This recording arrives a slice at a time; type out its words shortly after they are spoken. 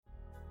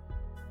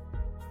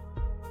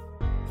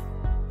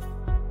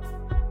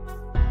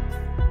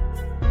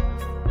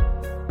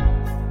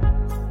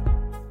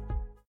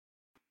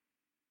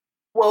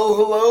Well,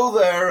 hello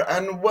there,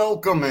 and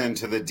welcome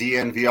into the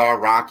DNVR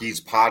Rockies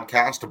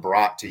podcast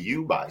brought to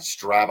you by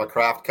Strava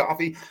Craft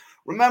Coffee.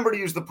 Remember to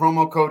use the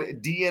promo code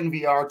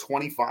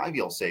DNVR25.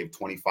 You'll save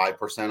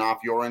 25%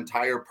 off your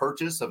entire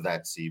purchase of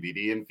that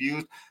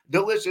CBD-infused,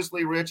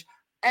 deliciously rich,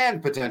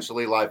 and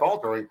potentially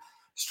life-altering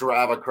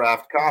Strava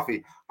Craft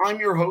Coffee. I'm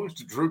your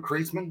host, Drew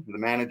Kreisman, the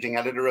managing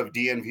editor of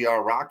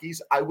DNVR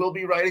Rockies. I will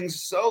be writing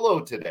solo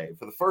today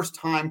for the first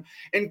time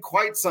in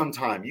quite some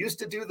time. Used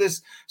to do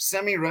this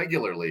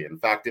semi-regularly. In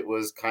fact, it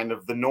was kind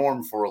of the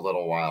norm for a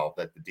little while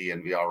that the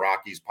DNVR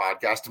Rockies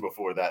podcast, and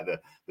before that,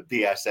 the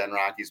BSN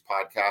Rockies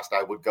podcast,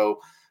 I would go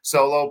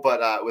solo.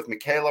 But with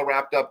Michaela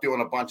wrapped up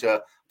doing a bunch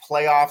of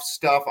playoff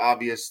stuff,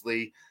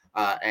 obviously,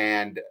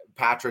 and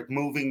Patrick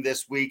moving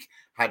this week,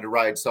 had to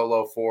ride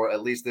solo for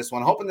at least this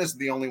one. Hoping this is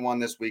the only one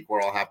this week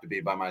where I'll have to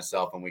be by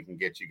myself and we can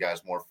get you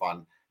guys more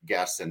fun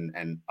guests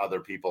and other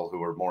people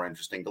who are more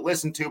interesting to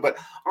listen to. But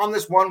on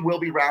this one, we'll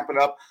be wrapping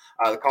up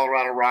the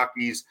Colorado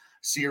Rockies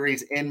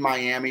series in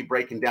Miami,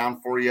 breaking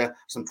down for you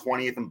some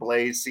 20th and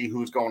Blaze, see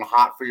who's going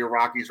hot for your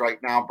Rockies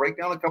right now, break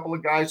down a couple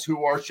of guys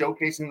who are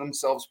showcasing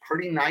themselves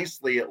pretty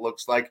nicely, it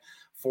looks like,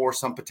 for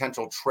some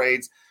potential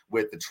trades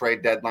with the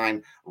trade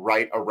deadline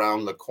right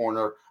around the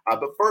corner.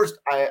 But first,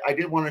 I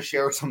did want to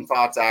share some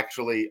thoughts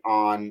actually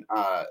on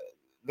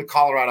the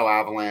Colorado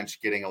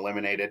Avalanche getting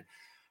eliminated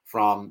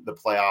from the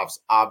playoffs.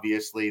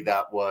 Obviously,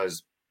 that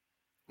was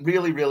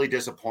really, really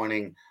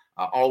disappointing.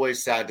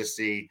 Always sad to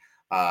see.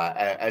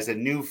 As a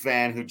new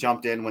fan who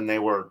jumped in when they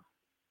were,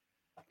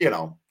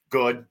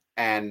 good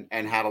and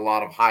had a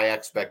lot of high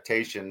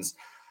expectations,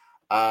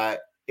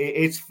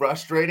 it's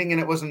frustrating.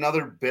 And it was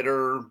another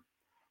bitter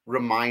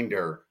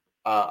reminder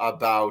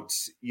about,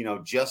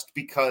 just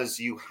because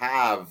you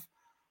have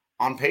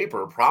on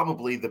paper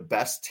probably the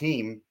best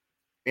team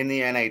in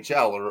the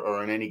NHL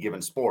or in any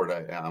given sport.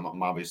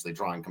 I'm obviously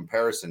drawing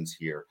comparisons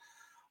here.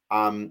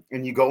 And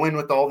you go in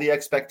with all the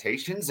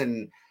expectations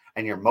and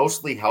you're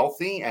mostly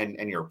healthy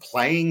and you're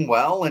playing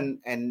well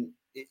and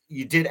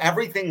you did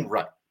everything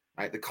right.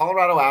 The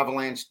Colorado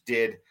Avalanche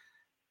did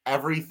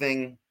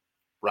everything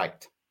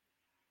right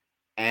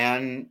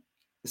and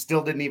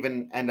still didn't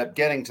even end up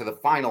getting to the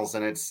finals.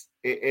 And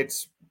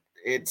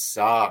it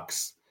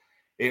sucks.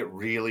 It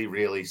really,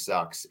 really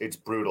sucks. It's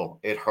brutal.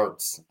 It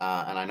hurts.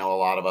 And I know a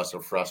lot of us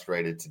are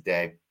frustrated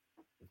today.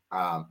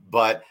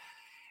 But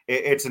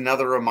it's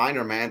another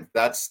reminder, man,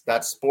 that's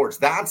sports.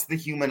 That's the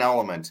human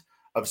element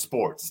of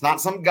sports. It's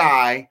not some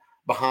guy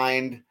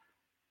behind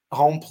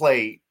home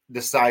plate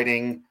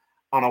deciding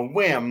on a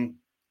whim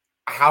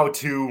how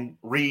to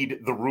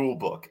read the rule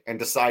book and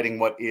deciding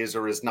what is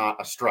or is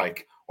not a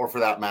strike, or for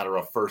that matter,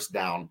 a first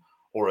down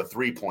or a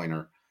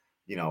three-pointer.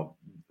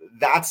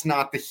 That's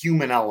not the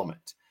human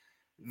element.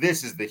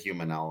 This is the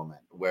human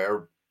element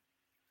where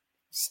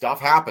stuff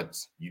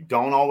happens. You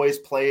don't always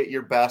play at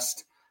your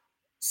best.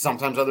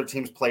 Sometimes other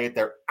teams play at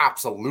their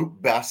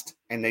absolute best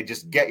and they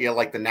just get you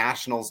like the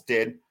Nationals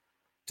did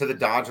to the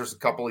Dodgers a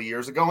couple of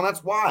years ago. And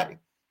that's why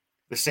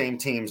the same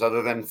teams,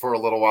 other than for a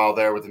little while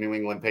there with the New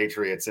England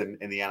Patriots in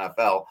the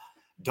NFL,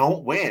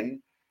 don't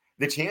win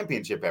the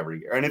championship every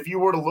year. And if you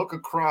were to look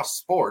across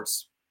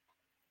sports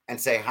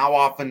and say, how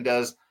often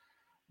does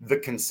the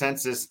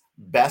consensus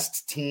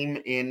best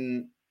team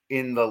in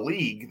the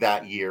league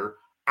that year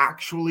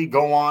actually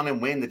go on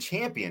and win the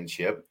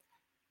championship,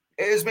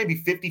 it is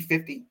maybe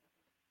 50-50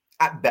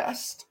 at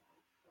best.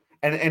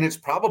 And it's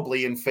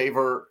probably in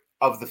favor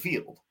of the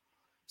field.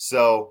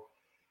 So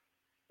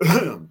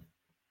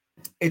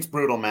it's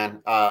brutal,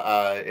 man.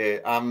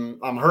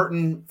 I'm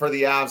hurting for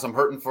the Avs. I'm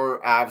hurting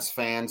for Avs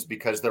fans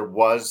because there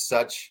was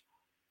such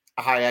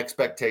high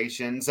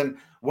expectations. And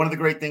one of the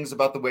great things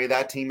about the way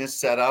that team is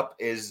set up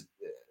is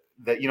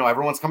that,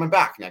 everyone's coming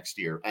back next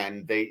year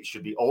and they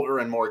should be older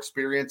and more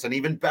experienced and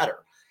even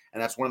better.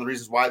 And that's one of the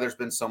reasons why there's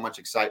been so much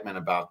excitement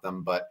about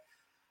them. But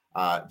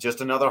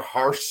just another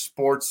harsh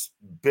sports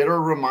bitter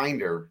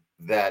reminder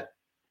that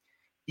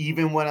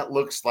even when it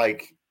looks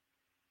like,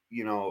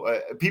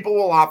 people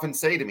will often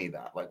say to me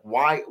that, like,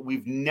 why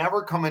we've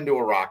never come into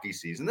a Rocky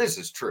season. This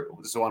is true.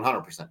 This is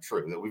 100%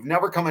 true, that we've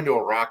never come into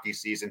a Rocky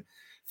season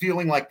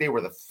feeling like they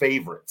were the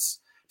favorites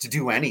to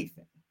do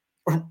anything,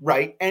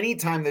 right?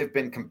 Anytime they've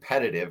been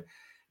competitive,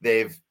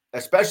 they've,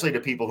 especially to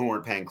people who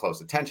weren't paying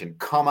close attention,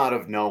 come out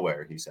of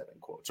nowhere, he said in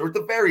quotes, or at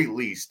the very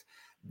least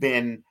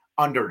been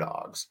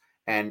underdogs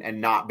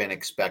and not been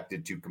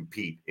expected to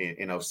compete in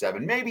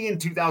 2007. Maybe in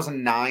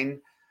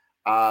 2009,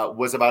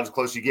 was about as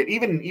close as you get,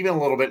 even a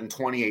little bit in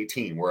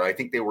 2018, where I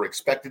think they were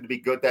expected to be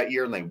good that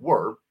year, and they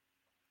were,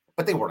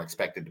 but they weren't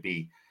expected to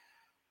be.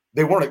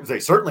 They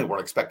certainly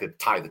weren't expected to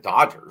tie the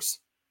Dodgers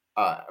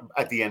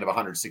at the end of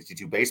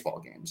 162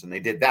 baseball games, and they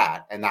did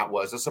that, and that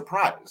was a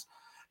surprise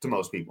to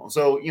most people.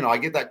 So, I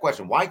get that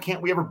question: why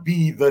can't we ever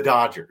be the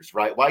Dodgers,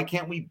 right? Why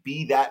can't we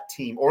be that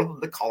team or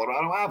the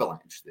Colorado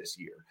Avalanche this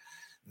year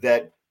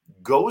that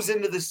goes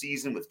into the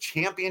season with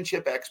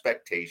championship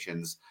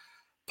expectations,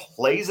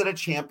 plays at a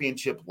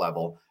championship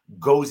level,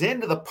 goes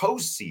into the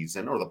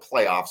postseason or the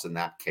playoffs in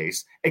that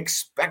case,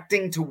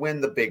 expecting to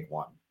win the big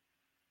one,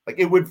 Like,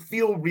 it would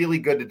feel really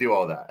good to do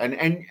all that.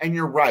 And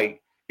you're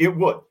right. It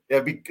would.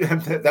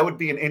 That would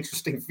be an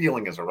interesting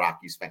feeling as a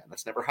Rockies fan.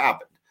 That's never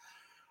happened.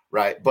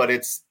 Right. But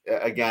it's,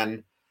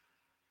 again,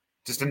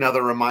 just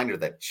another reminder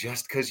that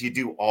just because you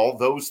do all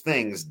those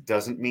things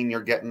doesn't mean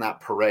you're getting that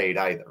parade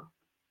either.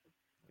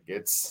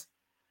 It's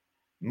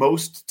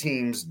most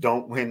teams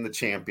don't win the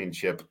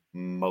championship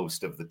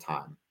most of the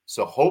time.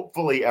 So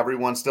hopefully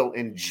everyone still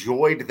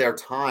enjoyed their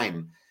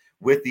time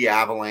with the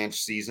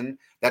Avalanche season.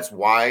 That's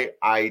why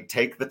I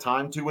take the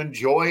time to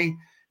enjoy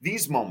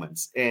these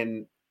moments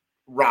in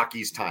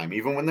Rockies time,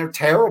 even when they're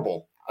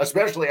terrible,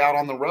 especially out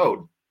on the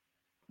road,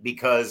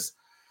 because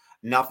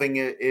nothing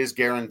is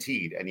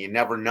guaranteed. And you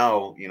never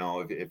know,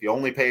 if you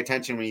only pay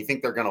attention when you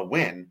think they're going to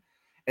win,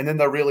 and then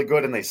they're really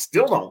good and they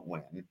still don't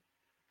win,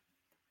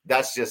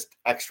 that's just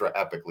extra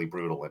epically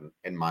brutal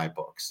in my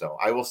book. So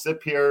I will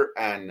sip here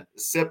and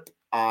sip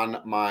on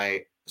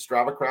my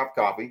Strava Craft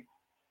coffee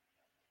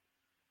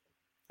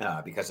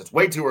because it's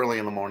way too early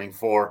in the morning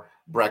for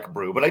Breck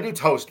Brew. But I do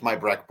toast my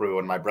Breck Brew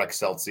and my Breck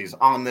Celsius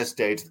on this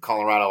day to the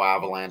Colorado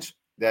Avalanche.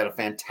 They had a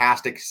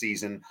fantastic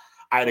season.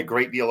 I had a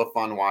great deal of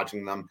fun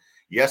watching them.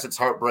 Yes, it's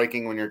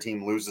heartbreaking when your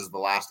team loses the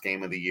last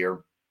game of the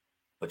year,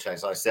 which,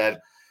 as I said,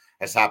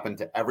 has happened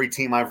to every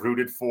team I've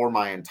rooted for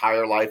my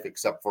entire life,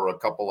 except for a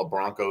couple of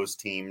Broncos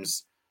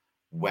teams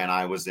when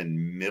I was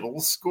in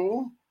middle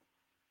school.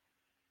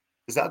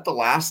 Is that the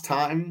last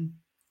time?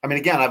 I mean,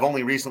 again, I've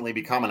only recently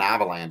become an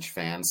Avalanche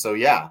fan. So,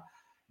 yeah,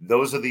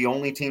 those are the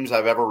only teams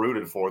I've ever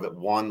rooted for that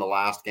won the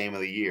last game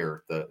of the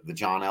year, the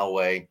John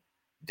Elway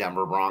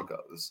Denver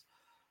Broncos.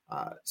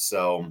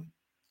 So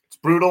it's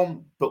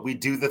brutal, but we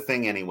do the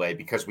thing anyway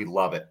because we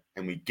love it.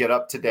 And we get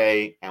up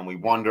today and we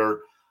wonder,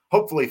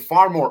 hopefully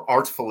far more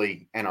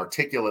artfully and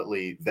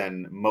articulately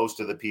than most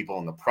of the people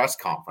in the press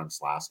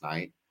conference last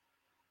night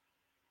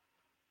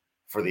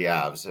for the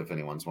Avs, if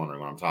anyone's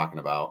wondering what I'm talking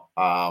about.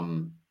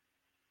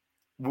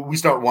 We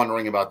start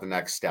wondering about the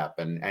next step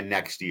and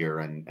next year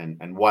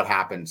and what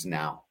happens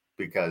now,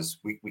 because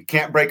we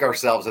can't break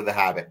ourselves of the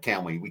habit,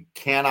 can we? We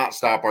cannot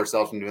stop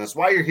ourselves from doing this.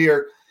 While you're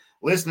here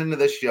listening to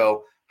this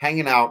show,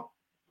 hanging out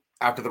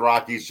after the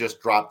Rockies just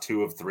dropped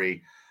 2 of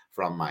 3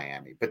 from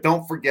Miami. But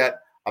don't forget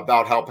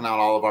about helping out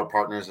all of our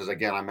partners. As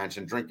again, I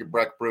mentioned, drink your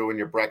Breck Brew and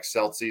your Breck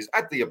Celsius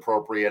at the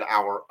appropriate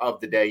hour of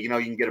the day. You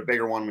can get a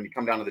bigger one when you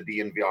come down to the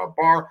DNVR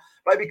bar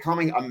by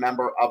becoming a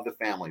member of the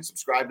family.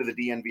 Subscribe to the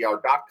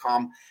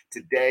DNVR.com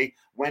today.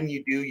 When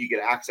you do, you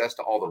get access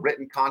to all the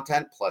written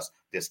content, plus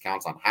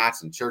discounts on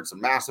hats and shirts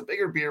and masks, a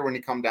bigger beer when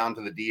you come down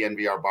to the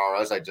DNVR bar,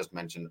 as I just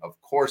mentioned,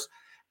 of course.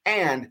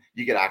 And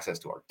you get access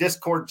to our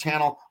Discord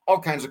channel,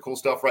 all kinds of cool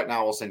stuff. Right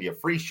now, we'll send you a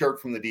free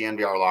shirt from the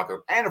DNVR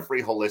locker and a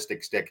free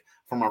holistic stick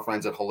from our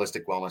friends at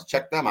Holistic Wellness.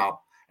 Check them out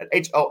at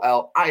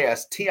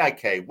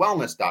HOLISTIK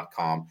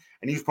wellness.com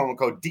and use promo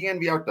code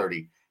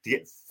DNVR30 to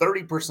get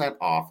 30%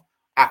 off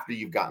after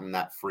you've gotten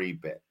that free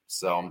bit.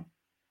 So,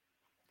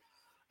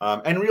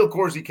 and Real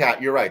Corsi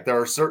Cat, you're right. There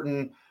are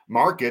certain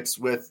markets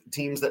with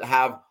teams that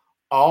have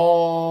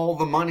all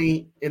the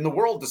money in the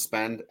world to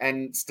spend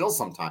and still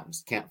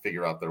sometimes can't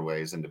figure out their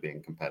ways into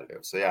being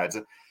competitive. So yeah,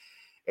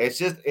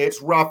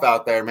 it's rough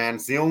out there, man.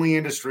 It's the only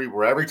industry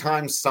where every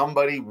time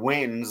somebody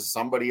wins,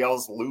 somebody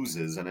else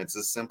loses. And it's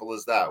as simple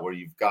as that, where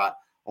you've got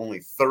only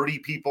 30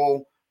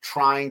 people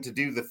trying to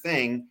do the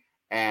thing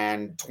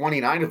and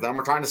 29 of them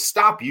are trying to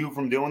stop you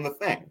from doing the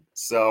thing.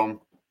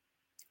 So,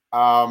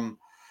 Sean,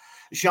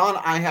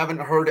 I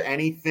haven't heard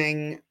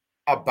anything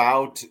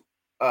about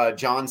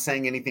John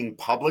saying anything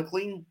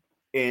publicly,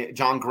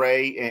 John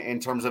Gray, in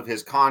terms of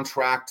his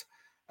contract.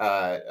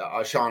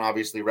 Sean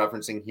obviously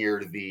referencing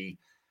here the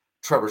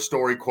Trevor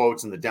Story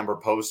quotes in the Denver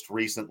Post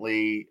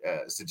recently,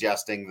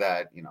 suggesting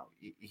that,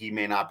 he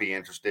may not be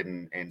interested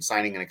in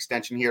signing an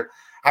extension here.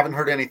 Haven't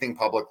heard anything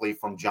publicly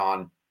from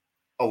John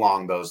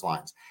along those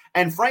lines.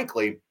 And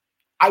frankly,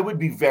 I would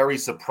be very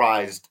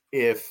surprised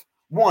if,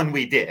 one,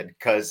 we did,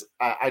 because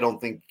I don't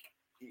think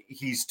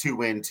he's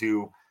too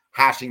into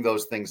hashing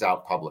those things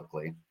out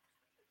publicly.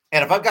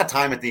 And if I've got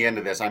time at the end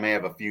of this, I may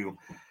have a few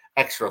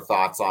extra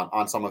thoughts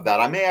on some of that.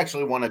 I may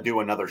actually want to do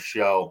another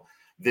show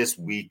this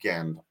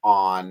weekend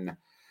on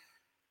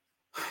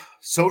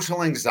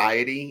social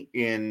anxiety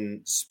in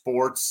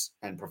sports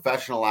and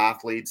professional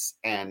athletes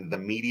and the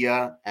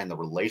media and the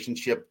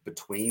relationship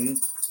between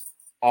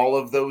all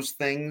of those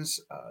things.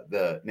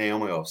 The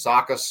Naomi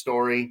Osaka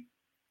story,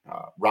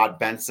 Rod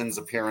Benson's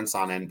appearance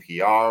on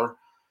NPR,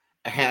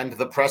 and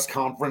the press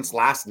conference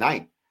last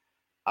night.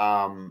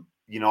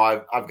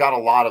 I've got a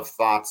lot of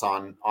thoughts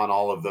on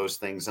all of those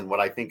things and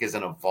what I think is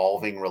an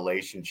evolving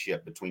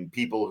relationship between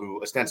people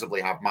who ostensibly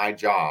have my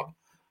job,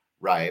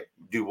 right,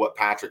 do what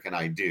Patrick and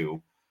I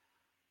do,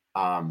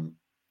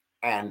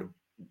 and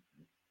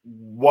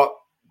what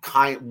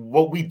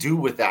we do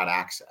with that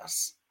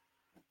access,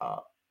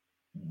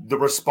 the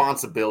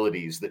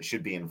responsibilities that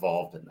should be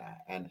involved in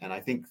that. And I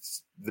think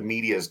the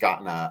media has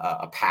gotten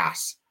a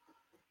pass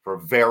for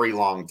a very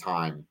long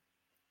time.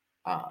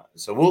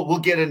 So we'll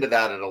get into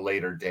that at a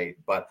later date,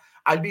 but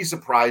I'd be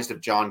surprised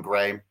if John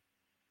Gray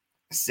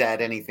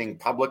said anything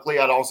publicly.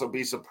 I'd also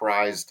be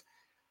surprised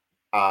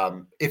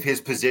if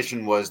his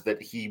position was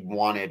that he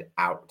wanted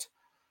out.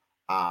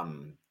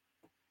 I'm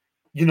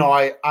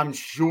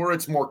sure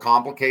it's more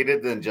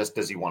complicated than just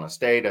does he want to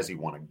stay, does he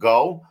want to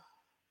go?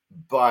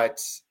 But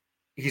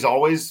he's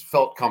always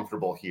felt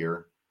comfortable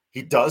here.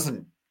 He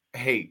doesn't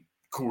hate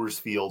Coors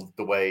Field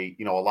the way,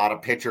 a lot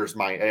of pitchers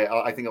might.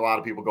 I think a lot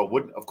of people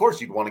wouldn't. Of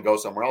course, you'd want to go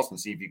somewhere else and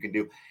see if you can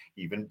do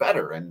even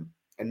better. And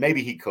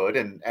maybe he could.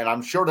 And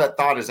I'm sure that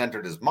thought has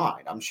entered his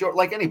mind. I'm sure,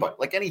 like anybody,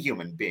 like any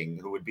human being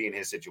who would be in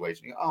his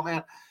situation, oh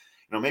man,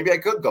 maybe I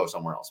could go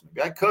somewhere else.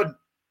 Maybe I could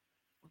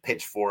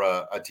pitch for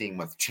a team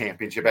with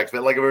championship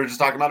expectations, like we were just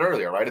talking about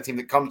earlier, right? A team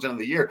that comes into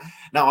the year.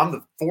 Now I'm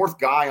the fourth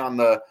guy on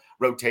the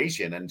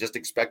rotation and just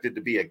expected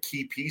to be a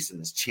key piece in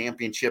this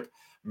championship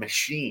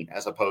machine,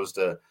 as opposed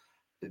to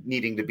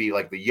needing to be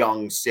like the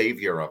young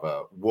savior of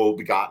a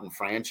woe-begotten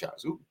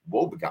franchise. Ooh,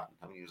 woe-begotten.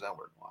 I haven't used that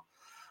word in a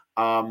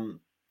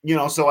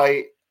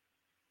while.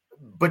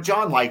 But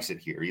John likes it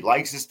here. He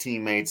likes his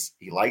teammates.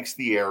 He likes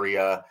the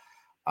area.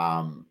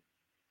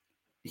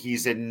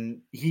 He's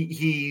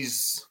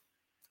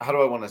how do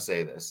I want to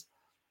say this?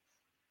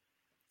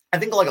 I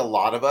think like a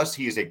lot of us,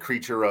 he is a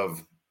creature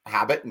of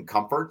habit and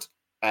comfort.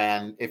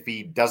 And if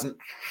he doesn't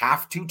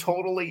have to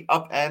totally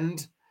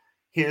upend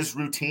his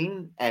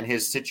routine and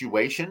his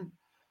situation,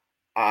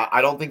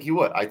 I don't think he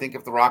would. I think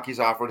if the Rockies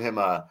offered him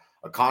a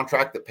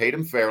contract that paid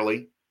him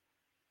fairly,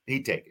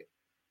 he'd take it.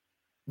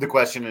 The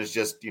question is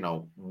just,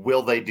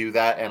 will they do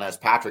that? And as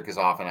Patrick has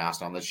often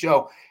asked on the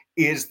show,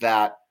 is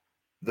that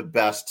the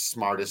best,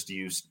 smartest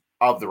use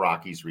of the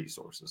Rockies'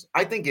 resources?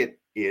 I think it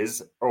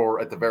is, or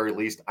at the very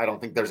least, I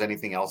don't think there's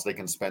anything else they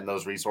can spend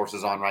those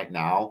resources on right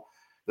now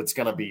that's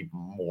going to be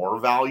more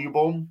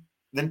valuable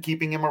than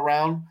keeping him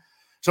around.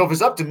 So if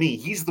it's up to me,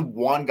 he's the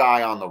one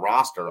guy on the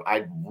roster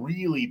I'd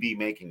really be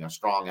making a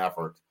strong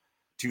effort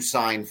to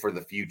sign for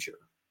the future.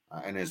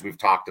 And as we've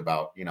talked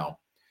about,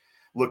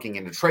 looking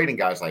into trading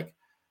guys like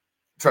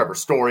Trevor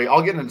Story.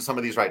 I'll get into some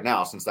of these right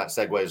now since that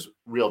segues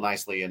real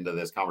nicely into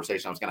this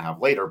conversation I was going to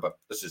have later, but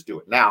let's just do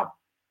it now.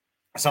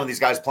 Some of these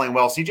guys playing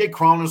well. CJ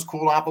Cron has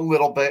cooled off a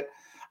little bit.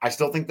 I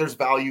still think there's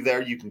value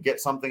there. You can get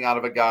something out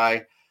of a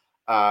guy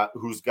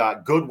who's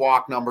got good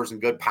walk numbers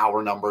and good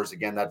power numbers.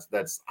 Again,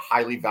 that's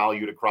highly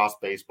valued across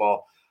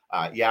baseball.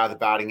 The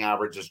batting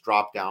average has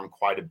dropped down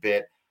quite a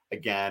bit.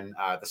 Again,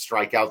 the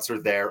strikeouts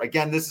are there.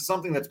 Again, this is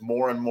something that's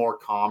more and more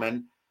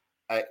common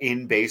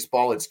in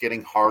baseball. It's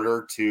getting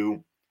harder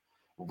to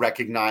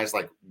recognize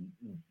if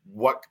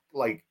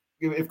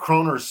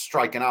Kroner's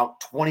striking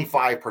out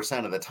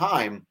 25% of the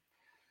time,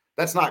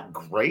 that's not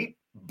great,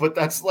 but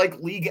that's like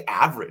league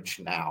average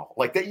now.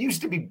 Like that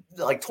used to be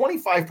like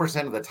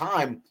 25% of the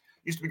time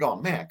used to be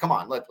going, man, come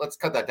on, let's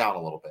cut that down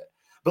a little bit.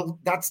 But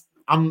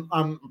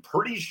I'm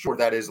pretty sure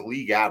that is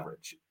league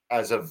average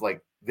as of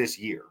like this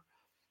year,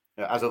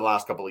 as of the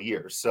last couple of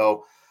years.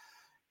 So,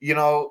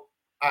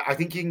 I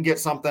think you can get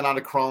something out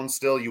of Cron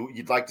still.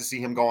 You'd like to see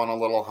him go on a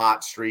little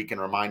hot streak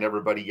and remind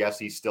everybody, yes,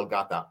 he's still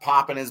got that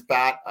pop in his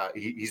bat.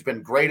 He's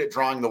been great at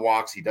drawing the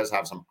walks. He does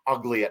have some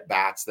ugly at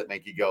bats that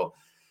make you go,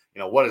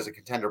 what is a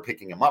contender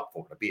picking him up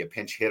for? To be a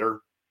pinch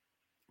hitter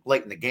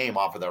late in the game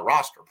off of their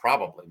roster,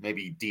 probably.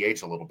 Maybe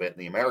DH a little bit in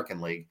the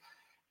American League.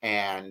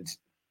 And,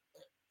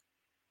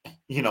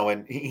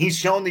 and he's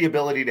shown the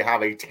ability to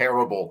have a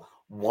terrible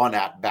one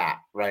at bat,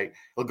 right?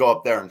 He'll go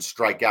up there and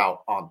strike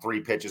out on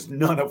 3 pitches,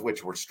 none of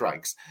which were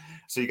strikes.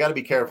 So you got to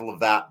be careful of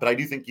that. But I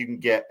do think you can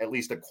get at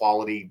least a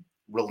quality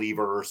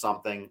reliever or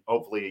something,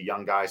 hopefully a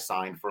young guy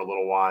signed for a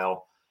little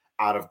while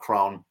out of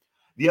Cron.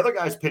 The other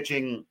guy's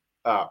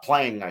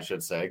playing, I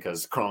should say,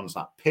 because Cron's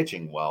not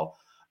pitching well.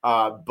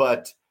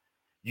 But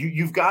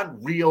you've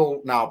got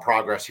real now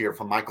progress here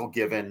from Michael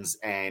Givens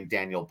and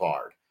Daniel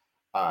Bard.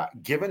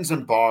 Givens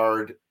and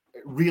Bard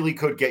really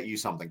could get you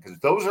something because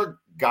those are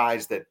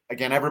guys that,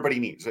 again, everybody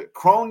needs.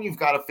 Cron, you've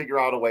got to figure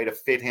out a way to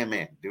fit him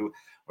in.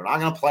 We're not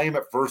going to play him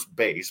at first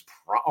base.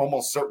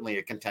 Almost certainly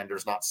a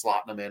contender's not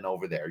slotting him in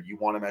over there. You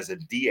want him as a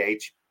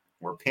DH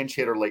or pinch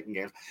hitter late in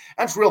games.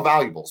 That's real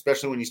valuable,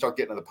 especially when you start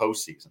getting to the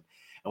postseason.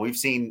 And we've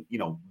seen,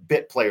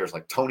 bit players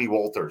like Tony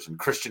Wolters and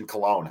Christian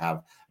Colon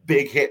have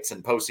big hits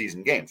in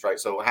postseason games, right?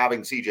 So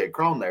having CJ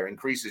Cron there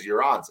increases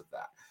your odds of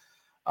that.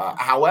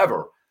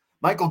 However,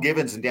 Michael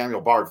Givens and Daniel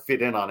Bard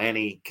fit in on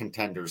any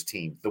contender's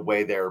team the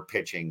way they're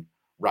pitching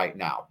right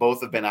now.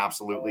 Both have been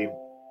absolutely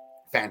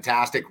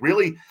fantastic.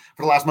 Really,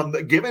 for the last month,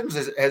 Givens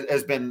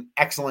has been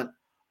excellent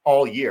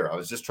all year. I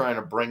was just trying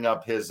to bring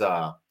up his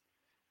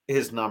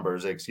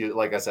numbers.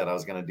 Like I said, I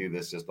was going to do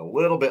this just a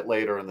little bit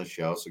later in the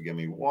show, so give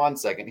me 1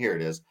 second. Here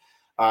it is.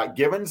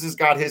 Givens has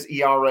got his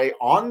ERA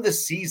on the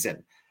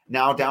season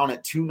now down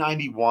at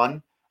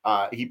 2.91.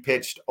 He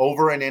pitched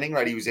over an inning,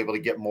 right? He was able to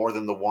get more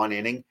than the 1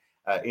 inning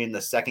in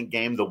the second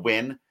game, the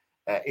win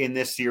in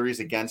this series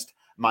against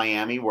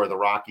Miami, where the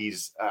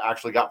Rockies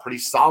actually got pretty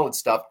solid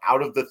stuff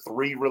out of the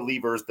 3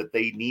 relievers that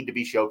they need to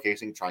be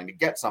showcasing, trying to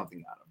get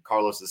something out of.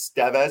 Carlos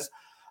Estevez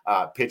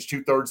Pitched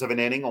 2/3 of an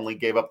inning, only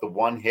gave up the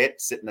one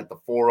hit, sitting at the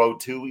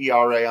 4.02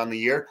 ERA on the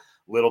year.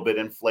 A little bit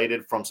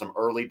inflated from some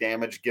early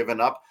damage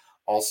given up.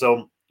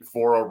 Also,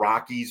 for a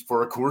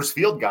Coors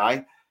Field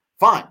guy,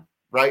 fine,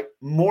 right?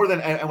 More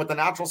than, and with the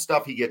natural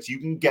stuff he gets, you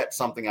can get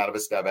something out of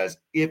Estevez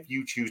if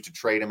you choose to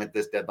trade him at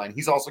this deadline.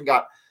 He's also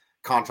got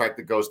contract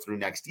that goes through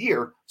next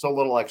year, so a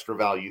little extra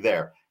value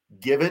there.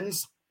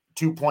 Givens,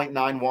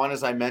 2.91,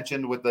 as I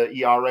mentioned, with the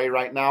ERA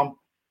right now,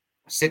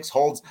 6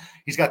 holds.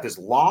 He's got this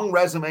long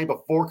resume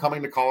before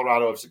coming to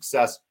Colorado of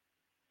success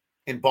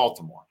in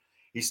Baltimore.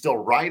 He's still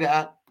right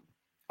at,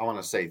 I want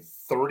to say,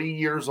 30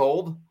 years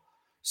old.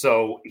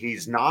 So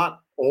he's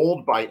not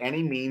old by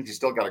any means. He's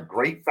still got a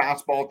great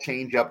fastball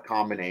changeup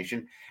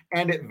combination.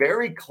 And it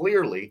very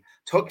clearly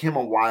took him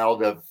a while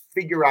to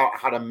figure out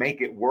how to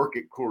make it work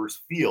at Coors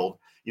Field.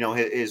 You know,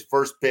 his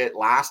first bit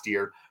last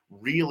year,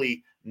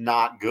 really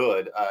not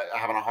good,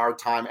 having a hard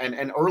time.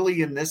 And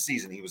early in this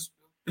season, he was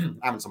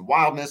having some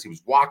wildness. He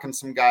was walking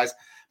some guys.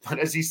 But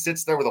as he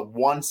sits there with a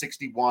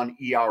 161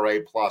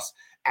 ERA plus,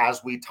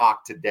 as we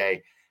talk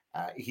today,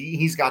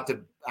 he's got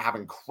to have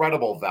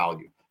incredible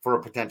value for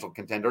a potential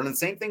contender. And the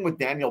same thing with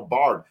Daniel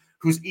Bard,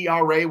 whose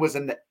ERA was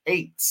in the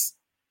 8s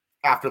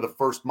after the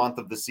first month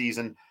of the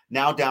season,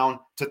 now down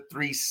to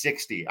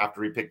 360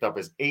 after he picked up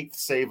his 8th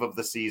save of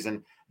the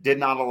season, did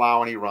not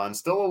allow any runs.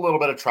 Still a little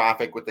bit of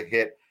traffic with the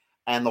hit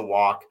and the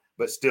walk,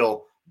 but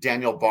still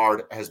Daniel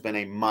Bard has been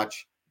a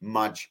much,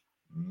 much,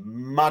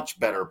 much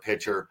better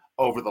pitcher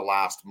over the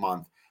last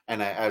month.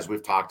 And as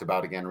we've talked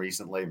about again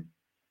recently,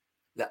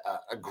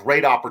 a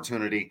great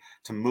opportunity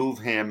to move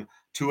him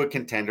to a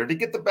contender to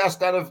get the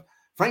best out of,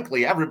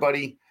 frankly,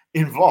 everybody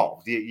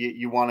involved.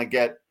 You want to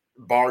get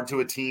Bard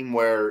to a team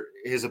where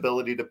his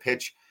ability to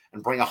pitch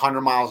and bring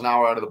 100 miles an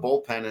hour out of the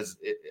bullpen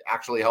it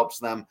actually helps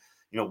them,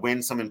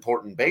 win some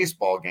important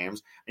baseball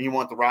games. And you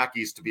want the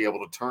Rockies to be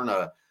able to turn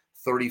a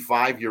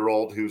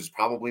 35-year-old who's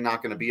probably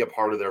not going to be a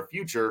part of their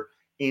future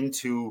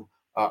into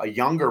a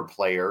younger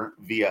player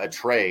via a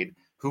trade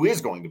who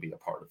is going to be a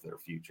part of their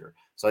future.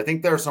 So I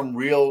think there are some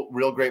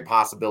real great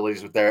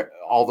possibilities with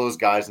all those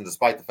guys. And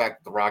despite the fact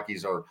that the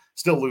Rockies are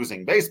still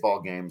losing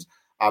baseball games,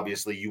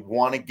 obviously you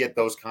want to get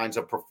those kinds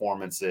of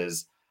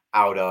performances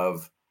out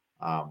of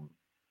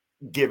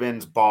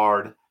Givens,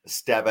 Bard,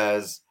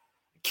 Estevez.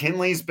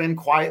 Kinley's been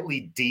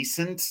quietly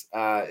decent.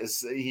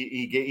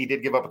 He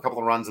did give up a couple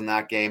of runs in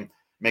that game,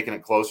 making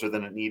it closer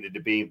than it needed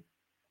to be,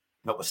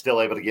 but was still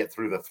able to get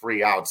through the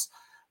 3 outs.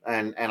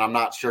 And I'm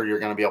not sure you're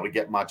going to be able to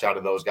get much out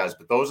of those guys,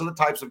 but those are the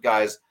types of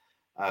guys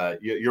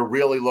you're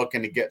really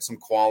looking to get some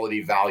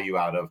quality value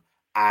out of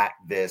at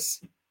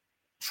this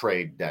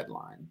trade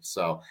deadline.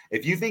 So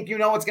if you think you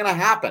know what's going to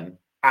happen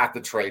at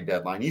the trade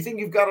deadline, you think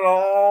you've got it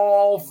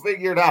all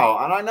figured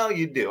out, and I know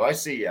you do. I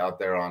see you out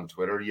there on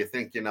Twitter. You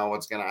think you know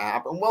what's going to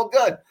happen. Well,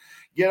 good.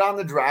 Get on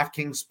the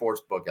DraftKings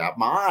Sportsbook app,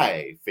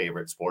 my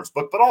favorite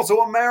sportsbook, but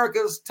also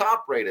America's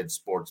top-rated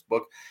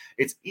sportsbook.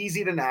 It's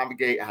easy to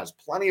navigate. It has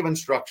plenty of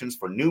instructions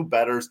for new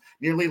bettors,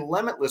 nearly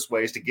limitless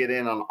ways to get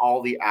in on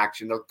all the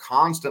action. They're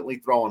constantly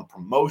throwing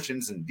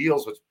promotions and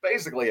deals, which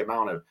basically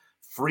amount of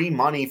free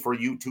money for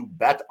you to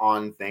bet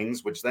on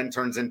things, which then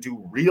turns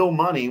into real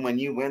money when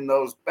you win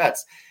those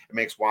bets. It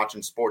makes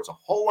watching sports a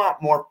whole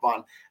lot more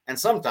fun, and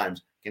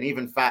sometimes can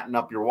even fatten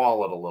up your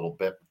wallet a little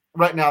bit.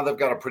 Right now, they've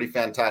got a pretty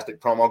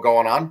fantastic promo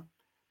going on.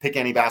 Pick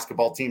any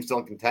basketball team still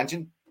in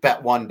contention,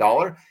 bet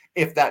 $1.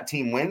 If that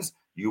team wins,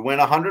 you win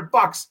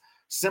 $100.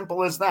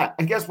 Simple as that.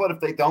 And guess what? If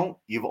they don't,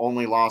 you've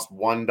only lost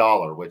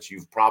 $1, which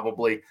you've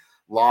probably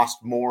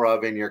lost more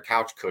of in your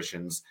couch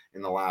cushions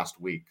in the last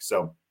week.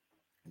 So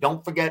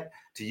don't forget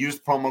to use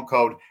promo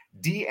code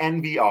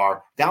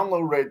DNVR.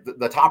 Download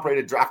the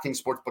top-rated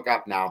DraftKings Sportsbook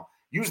app now.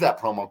 Use that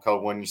promo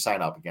code when you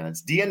sign up. Again,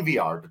 it's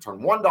DNVR to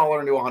turn $1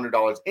 into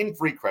 $100 in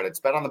free credits.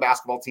 Bet on the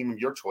basketball team of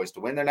your choice to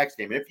win their next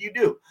game. And if you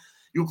do,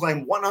 you'll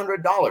claim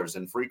 $100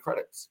 in free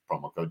credits.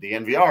 Promo code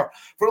DNVR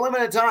for a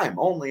limited time.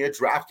 Only at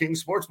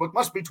DraftKings Sportsbook.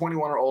 Must be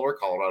 21 or older.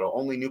 Colorado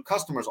only. New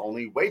customers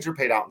only. Wager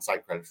paid out in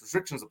site credits.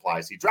 Restrictions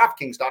apply. See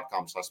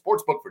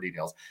DraftKings.com/sportsbook for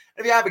details.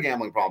 And if you have a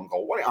gambling problem,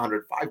 call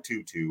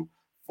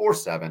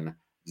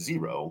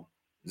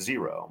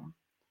 1-800-522-4700.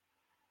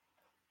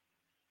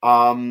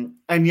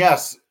 And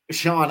yes,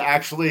 Sean,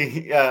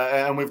 actually,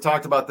 and we've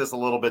talked about this a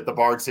little bit, the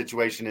Bard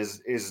situation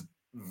is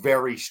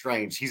very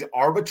strange. He's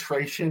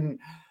arbitration.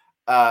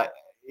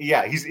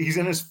 He's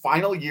in his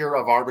final year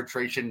of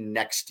arbitration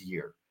next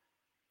year.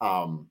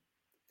 So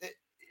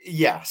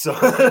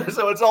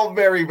it's all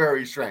very,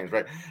 very strange,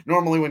 right?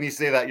 Normally when you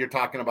say that, you're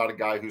talking about a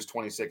guy who's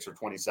 26 or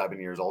 27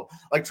 years old,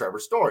 like Trevor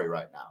Story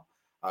right now,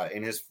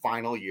 in his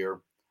final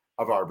year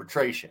of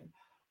arbitration.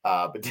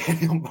 But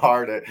Daniel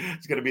Bard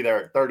is going to be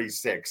there at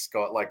 36,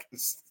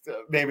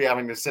 maybe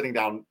having to sitting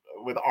down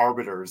with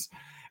arbiters.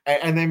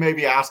 And they may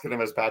be asking him,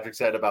 as Patrick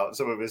said, about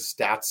some of his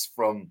stats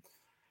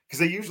because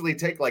they usually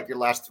take your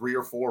last 3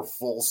 or 4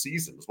 full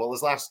seasons. Well,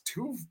 his last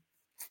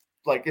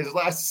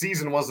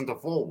season wasn't a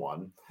full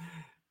one.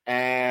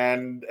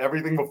 And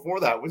everything before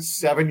that was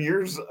 7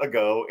 years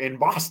ago in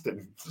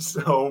Boston.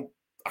 So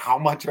how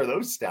much are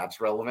those stats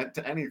relevant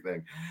to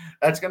anything?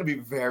 That's going to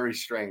be very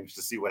strange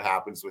to see what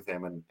happens with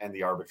him and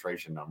the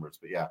arbitration numbers.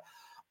 But yeah,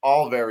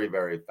 all very,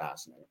 very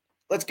fascinating.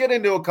 Let's get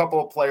into a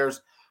couple of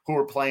players who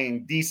are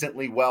playing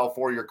decently well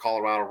for your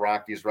Colorado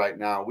Rockies right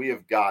now. We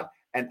have got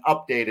an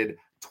updated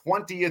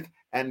 20th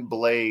and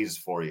Blaze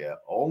for you.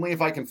 Only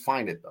if I can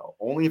find it, though.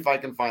 Only if I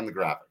can find the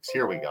graphics.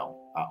 Here we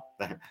go.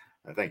 Oh,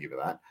 thank you for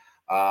that.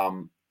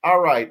 All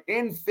right.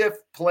 In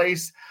fifth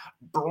place,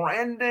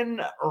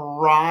 Brendan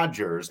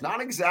Rodgers.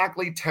 Not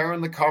exactly tearing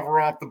the cover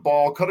off the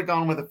ball. Could have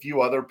gone with a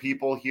few other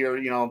people here.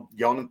 You know,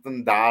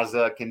 Jonathan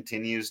Daza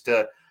continues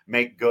to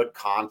make good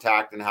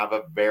contact and have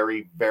a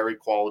very, very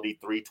quality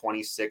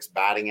 326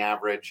 batting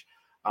average.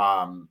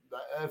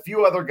 A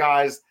few other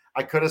guys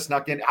I could have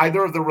snuck in.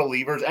 Either of the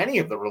relievers, any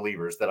of the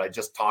relievers that I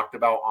just talked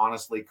about,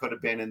 honestly, could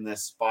have been in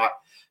this spot.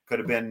 Could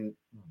have been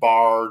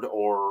Bard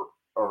or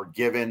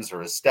Givens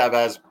or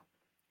Estevez.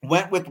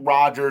 Went with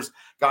Rodgers,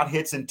 got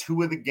hits in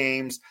 2 of the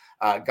games,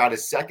 got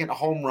his second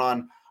home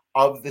run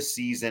of the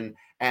season,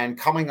 and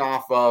coming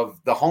off of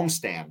the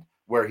homestand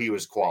where he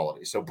was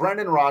quality. So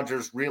Brendan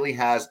Rodgers really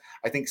has,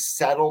 I think,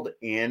 settled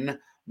in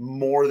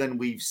more than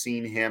we've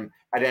seen him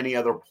at any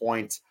other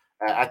point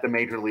at the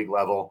major league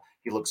level.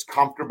 He looks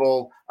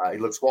comfortable. He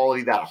looks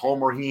quality. That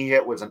homer he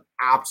hit was an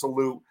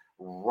absolute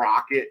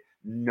rocket,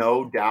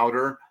 no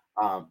doubter.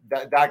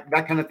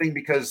 That kind of thing,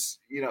 because,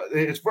 you know,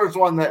 his first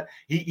one that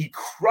he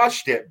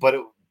crushed it, but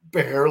it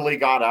barely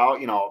got out,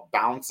 you know,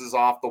 bounces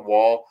off the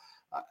wall.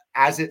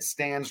 As it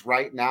stands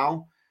right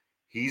now,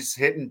 he's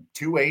hitting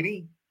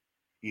 280.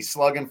 He's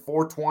slugging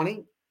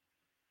 420,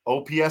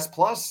 OPS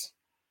plus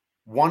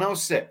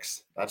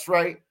 106. That's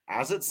right.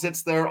 As it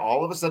sits there,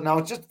 all of a sudden, now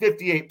it's just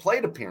 58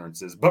 plate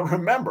appearances. But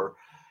remember,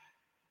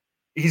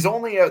 he's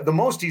only the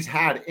most he's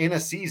had in a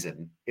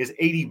season is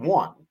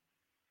 81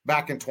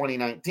 back in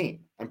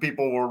 2019. And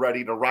people were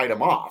ready to write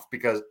him off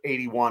because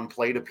 81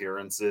 plate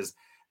appearances,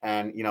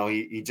 and, you know,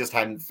 he just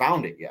hadn't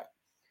found it yet.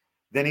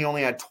 Then he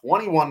only had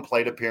 21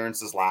 plate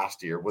appearances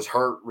last year, was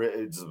hurt,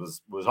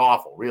 was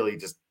awful. Really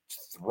just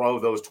throw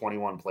those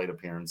 21 plate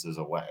appearances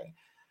away.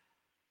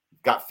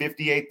 Got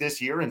 58 this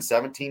year in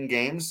 17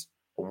 games,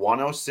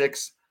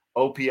 106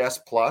 OPS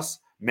plus,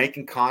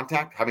 making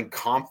contact, having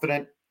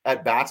confident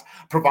at bats,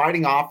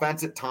 providing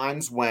offense at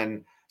times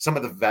when some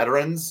of the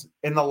veterans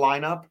in the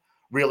lineup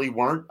really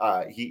weren't.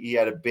 He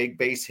had a big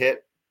base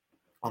hit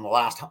on the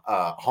last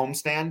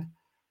homestand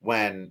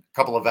when a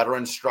couple of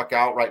veterans struck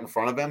out right in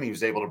front of him. He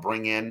was able to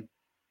bring in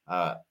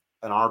an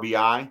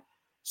RBI.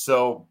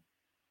 So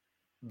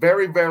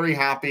very, very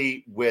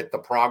happy with the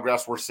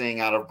progress we're seeing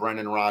out of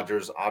Brendan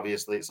Rodgers.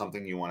 Obviously, it's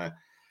something you want to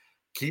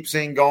keep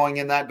seeing going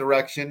in that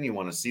direction. You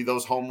want to see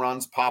those home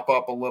runs pop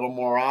up a little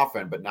more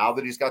often. But now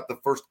that he's got the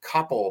first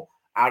couple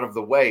out of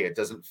the way, it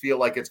doesn't feel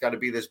like it's got to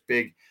be this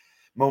big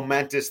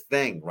momentous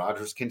thing.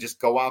 Rodgers can just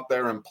go out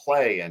there and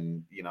play.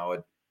 And, you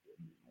know,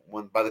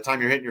 by the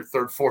time you're hitting your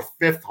third, fourth,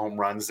 fifth home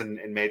runs in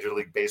Major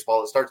League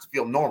Baseball, it starts to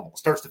feel normal. It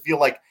starts to feel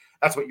like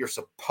that's what you're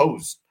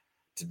supposed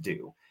to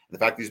do. And the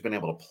fact that he's been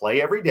able to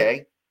play every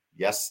day,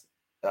 yes,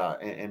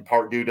 in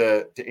part due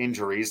to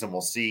injuries, and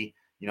we'll see,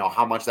 you know,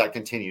 how much that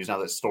continues now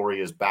that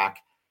Story is back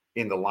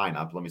in the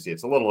lineup. Let me see.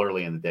 It's a little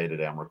early in the day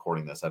today. I'm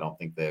recording this. I don't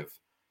think they've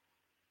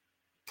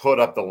put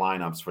up the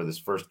lineups for this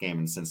first game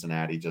in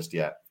Cincinnati just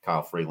yet.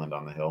 Kyle Freeland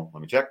on the hill.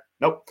 Let me check.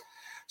 Nope.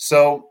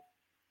 So,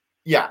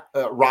 yeah,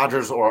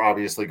 Rodgers are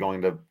obviously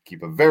going to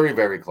keep a very,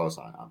 very close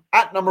eye on.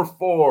 At number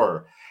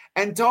 4,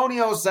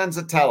 Antonio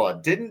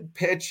Senzatella didn't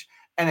pitch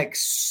an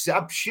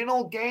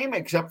exceptional game,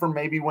 except for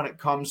maybe when it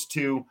comes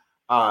to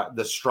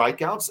the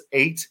strikeouts.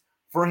 8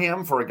 for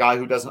him, for a guy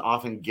who doesn't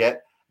often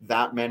get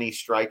that many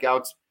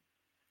strikeouts.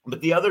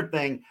 But the other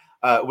thing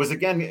was,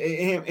 again,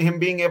 him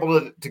being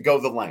able to go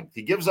the length.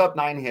 He gives up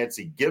 9 hits.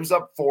 He gives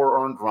up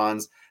 4 earned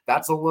runs.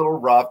 That's a little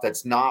rough.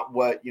 That's not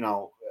what, you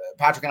know,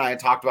 Patrick and I had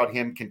talked about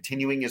him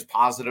continuing his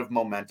positive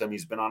momentum.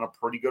 He's been on a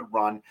pretty good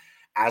run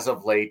as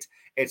of late.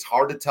 It's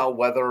hard to tell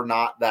whether or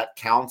not that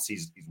counts.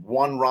 He's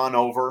 1 run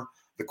over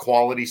the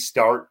quality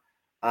start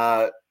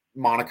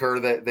moniker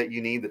that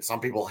you need, that some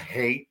people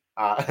hate.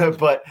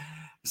 But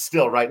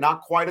still, right,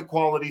 not quite a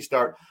quality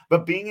start.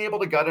 But being able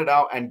to gut it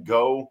out and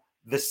go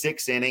the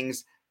 6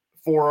 innings,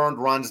 4 earned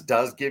runs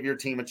does give your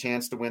team a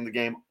chance to win the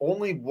game.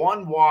 Only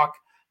 1 walk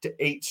to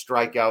 8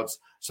 strikeouts.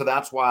 So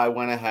that's why I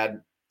went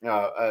ahead,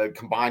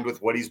 combined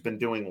with what he's been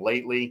doing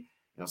lately.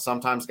 You know,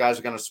 sometimes guys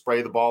are going to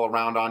spray the ball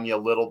around on you a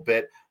little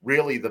bit.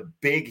 Really, the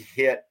big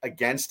hit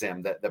against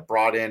him that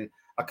brought in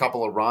a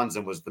couple of runs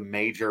and was the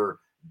major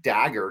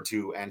dagger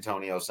to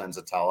Antonio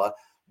Senzatella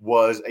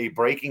was a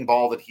breaking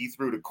ball that he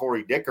threw to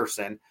Corey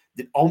Dickerson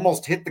that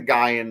almost hit the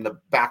guy in the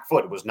back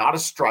foot. It was not a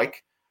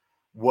strike.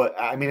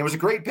 It was a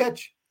great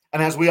pitch.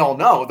 And as we all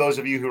know, those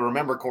of you who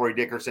remember Corey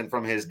Dickerson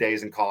from his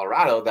days in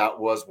Colorado, that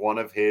was one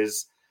of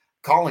his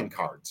calling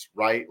cards,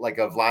 right? Like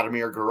a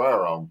Vladimir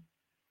Guerrero,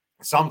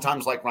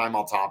 sometimes like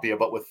Raimel Tapia,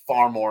 but with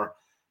far more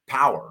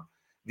power.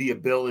 The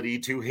ability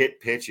to hit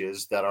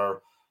pitches that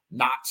are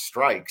not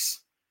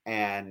strikes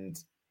and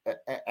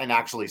and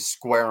actually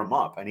square him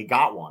up. And he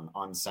got one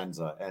on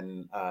Senza.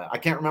 And I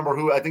can't remember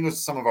who. I think it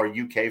was some of our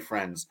UK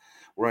friends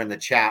were in the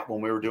chat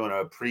when we were doing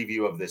a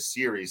preview of this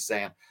series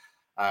saying,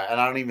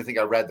 and I don't even think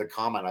I read the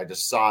comment. I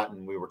just saw it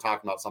and we were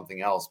talking about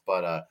something else.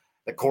 But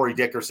that Corey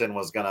Dickerson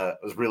was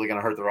really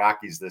gonna hurt the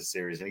Rockies this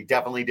series. And he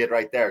definitely did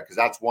right there, because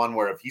that's one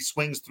where if he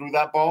swings through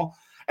that ball,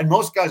 and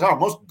most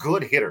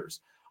good hitters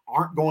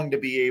aren't going to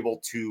be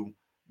able to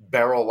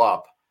barrel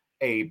up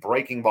a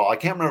breaking ball. I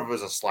can't remember if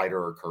it was a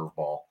slider or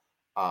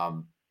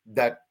curveball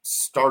that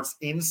starts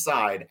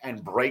inside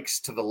and breaks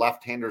to the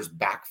left-hander's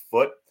back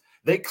foot.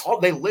 They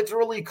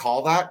literally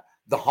call that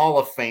the Hall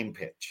of Fame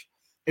pitch.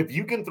 If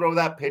you can throw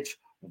that pitch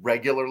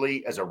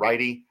regularly as a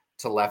righty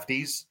to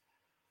lefties,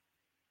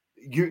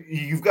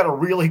 you've got a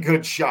really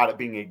good shot at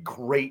being a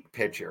great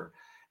pitcher.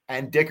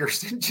 And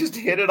Dickerson just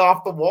hit it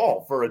off the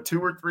wall for a 2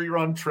 or 3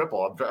 run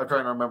triple. I'm trying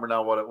to remember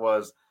now what it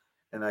was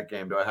in that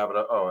game. Do I have it?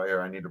 Oh,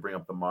 here, I need to bring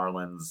up the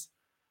Marlins.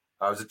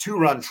 It was a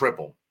 2-run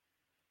triple.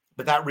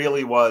 But that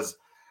really was,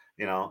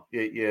 you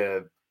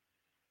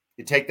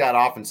take that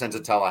off, and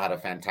Senzatella had a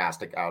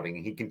fantastic outing,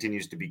 and he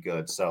continues to be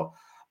good. So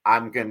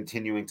I'm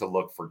continuing to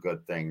look for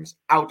good things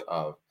out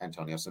of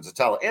Antonio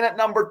Senzatella. In at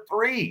number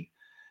 3,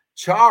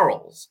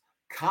 Charles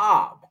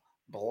Cobb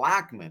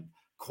Blackmon.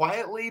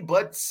 Quietly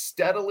but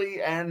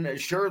steadily and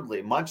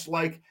assuredly, much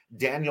like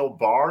Daniel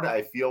Bard,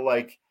 I feel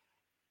like,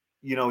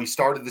 he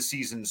started the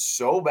season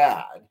so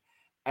bad,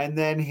 and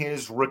then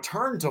his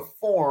return to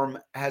form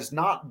has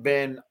not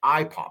been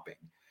eye-popping.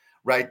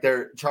 Right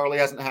there, Charlie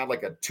hasn't had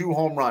like a 2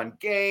 home run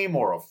game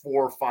or a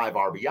 4 or 5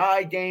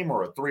 RBI game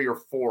or a 3 or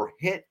 4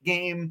 hit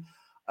game,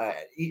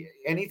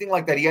 anything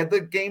like that. He had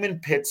the game in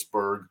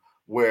Pittsburgh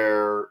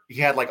where he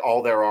had like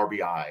all their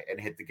RBI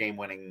and hit the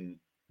game-winning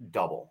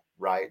double.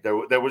 Right.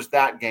 There was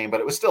that game,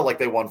 but it was still like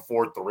they won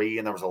 4-3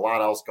 and there was a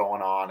lot else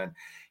going on, and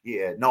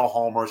no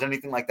homers,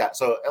 anything like that.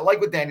 So like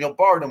with Daniel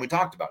Bard, and we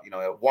talked about,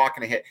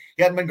 walking a hit,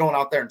 he hadn't been going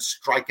out there and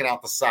striking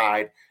out the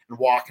side and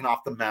walking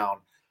off the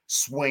mound,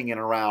 swinging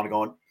around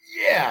going,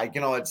 yeah,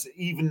 it's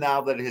even now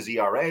that his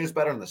ERA is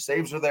better and the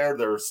saves are there,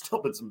 there's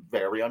still been some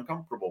very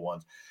uncomfortable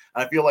ones.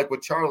 And I feel like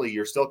with Charlie,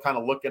 you're still kind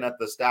of looking at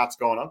the stats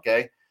going,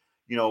 okay,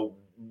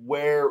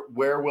 where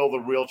will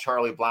the real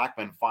Charlie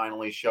Blackmon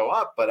finally show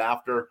up? But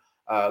after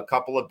a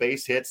couple of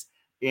base hits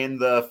in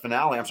the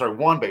finale,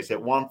 1 base hit,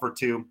 1 for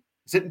 2,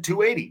 sitting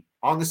 280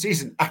 on the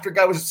season after a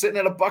guy was sitting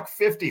at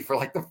 $150 for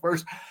like the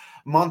first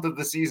month of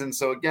the season.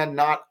 So again,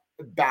 not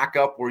back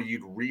up where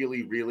you'd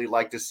really, really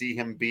like to see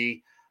him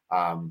be.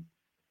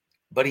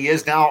 But he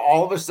is now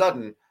all of a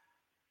sudden,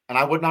 and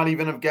I would not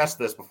even have guessed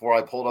this before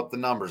I pulled up the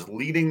numbers,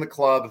 leading the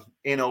club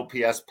in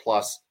OPS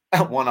plus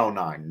at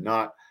 109.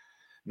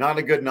 Not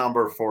a good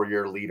number for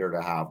your leader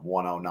to have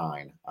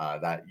 109.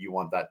 That you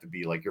want that to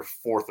be like your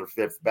 4th or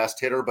 5th best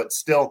hitter, but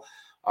still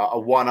a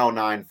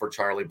 109 for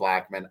Charlie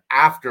Blackmon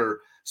after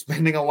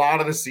spending a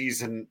lot of the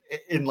season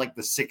in like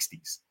the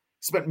 60s.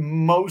 Spent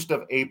most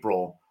of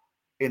April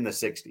in the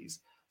 60s.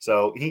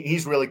 So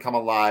he's really come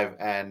alive,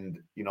 and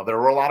there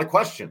were a lot of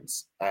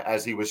questions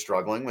as he was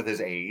struggling with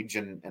his age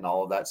and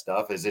all of that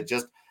stuff. Is he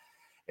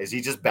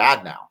just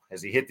bad now?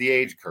 Has he hit the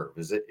age curve?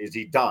 Is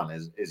he done?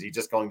 Is he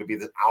just going to be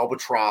this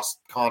albatross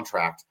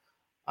contract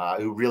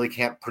who really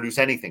can't produce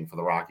anything for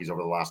the Rockies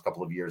over the last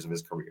couple of years of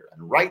his career?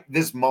 And right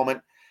this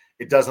moment,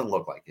 it doesn't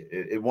look like it.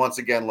 It once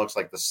again looks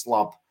like the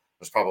slump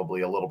was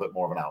probably a little bit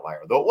more of an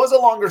outlier, though it was a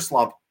longer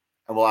slump,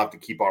 and we'll have to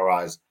keep our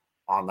eyes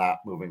on that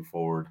moving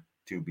forward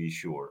to be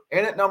sure.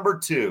 And at number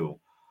 2,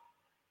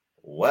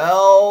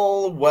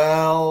 well.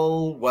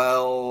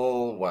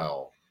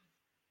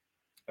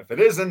 If it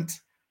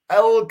isn't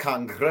El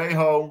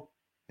Cangrejo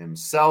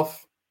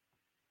himself,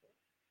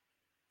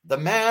 the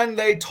man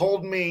they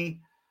told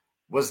me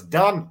was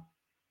done.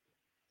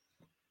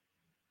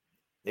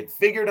 It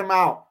figured him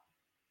out.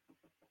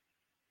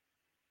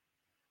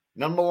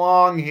 Doesn't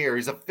belong here.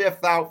 He's a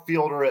 5th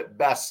outfielder at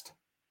best.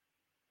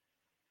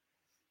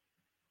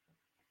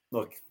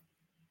 Look,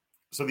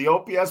 so the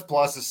OPS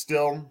plus is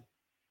still,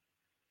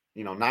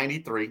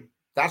 93.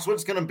 That's what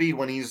it's going to be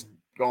when he's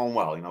going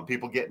well.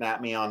 People getting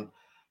at me on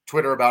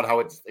Twitter about how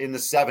it's in the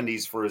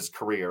 70s for his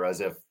career,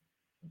 as if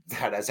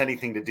that has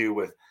anything to do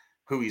with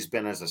who he's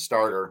been as a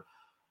starter,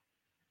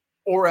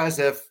 or as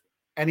if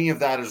any of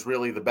that is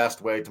really the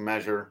best way to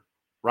measure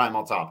Ryan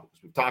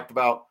Maltopoulos. We've talked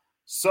about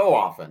so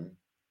often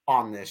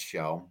on this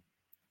show,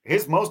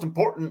 his most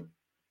important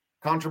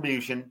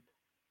contribution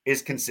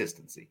is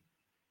consistency.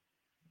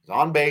 He's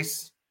on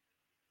base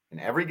in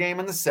every game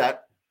in the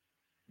set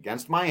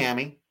against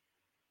Miami.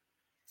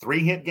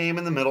 3-hit game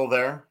in the middle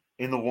there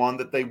in the one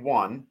that they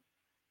won.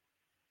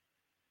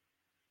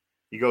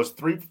 He goes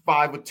 3 for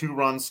 5 with 2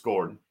 runs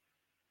scored.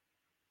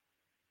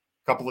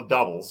 A couple of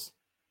doubles.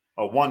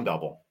 1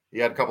 double. He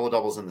had a couple of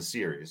doubles in the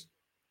series.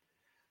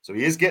 So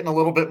he is getting a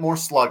little bit more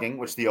slugging,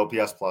 which the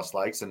OPS plus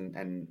likes,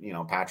 and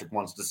Patrick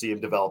wants to see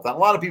him develop that. A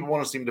lot of people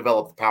want to see him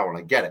develop the power, and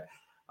I get it.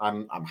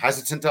 I'm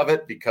hesitant of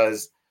it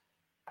because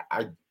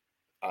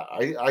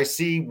I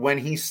see when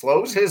he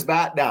slows his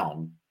bat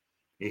down,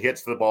 he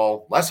hits the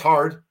ball less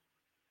hard,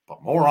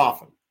 but more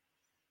often.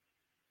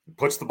 He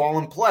puts the ball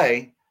in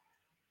play,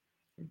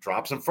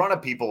 drops in front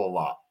of people a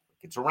lot,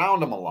 gets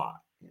around them a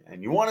lot.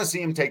 And you want to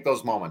see him take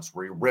those moments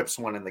where he rips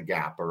one in the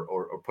gap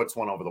or puts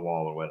one over the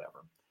wall or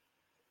whatever.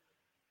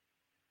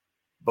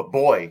 But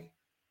boy,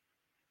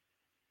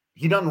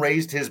 he done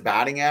raised his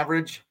batting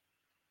average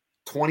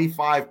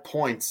 25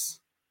 points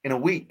in a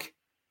week.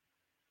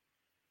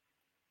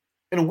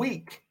 In a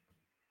week.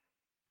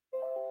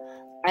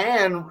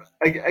 And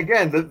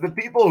again, the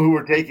people who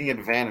were taking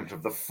advantage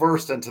of the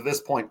first and to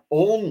this point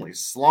only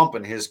slump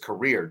in his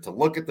career to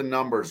look at the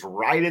numbers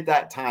right at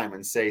that time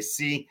and say,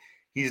 see,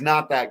 he's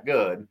not that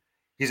good.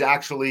 He's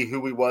actually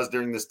who he was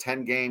during this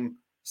 10-game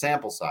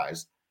sample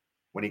size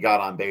when he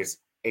got on base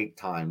 8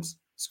 times,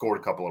 scored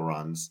a couple of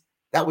runs.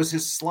 That was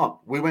his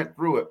slump. We went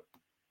through it.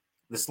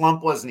 The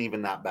slump wasn't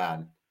even that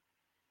bad.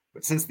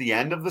 But since the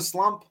end of the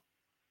slump,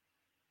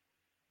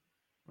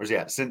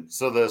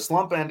 so the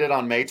slump ended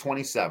on May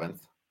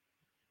 27th.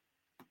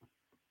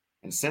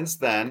 And since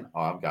then,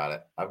 I've got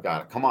it.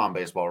 Come on,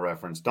 Baseball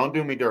Reference. Don't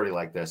do me dirty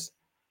like this.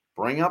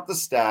 Bring up the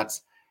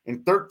stats.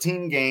 In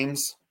 13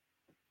 games,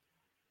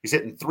 he's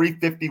hitting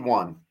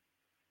 .351,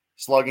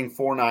 slugging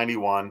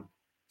 .491,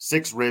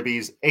 6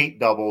 ribbies, 8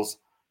 doubles,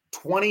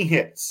 20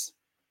 hits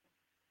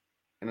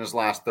in his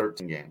last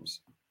 13 games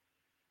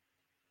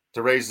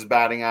to raise his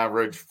batting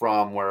average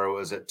from where it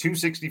was at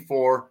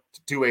 264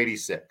 to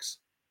 286.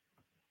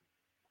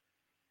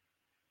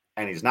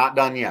 And he's not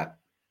done yet.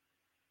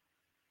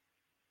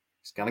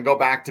 He's going to go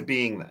back to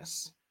being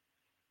this.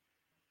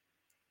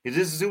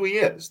 This is who he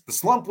is. The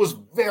slump was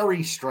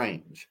very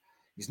strange.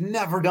 He's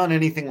never done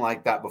anything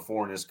like that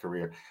before in his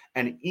career.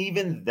 And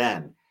even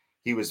then,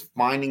 he was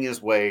finding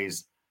his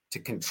ways to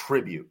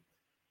contribute.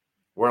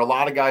 Where a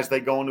lot of guys, they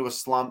go into a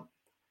slump,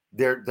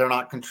 they're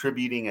not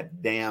contributing a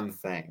damn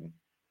thing.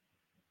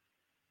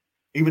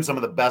 Even some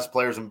of the best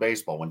players in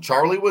baseball. When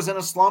Charlie was in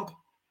a slump,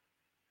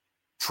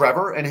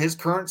 Trevor in his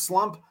current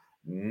slump,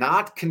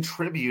 not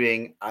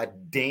contributing a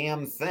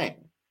damn thing.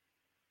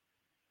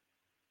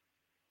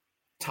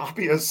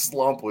 Tapia's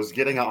slump was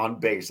getting on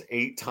base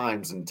 8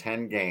 times in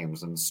 10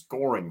 games and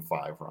scoring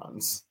 5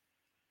 runs.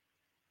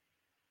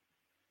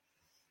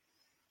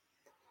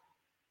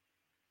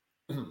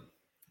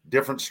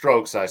 Different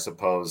strokes, I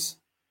suppose.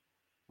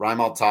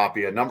 Raimel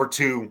Tapia, number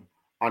 2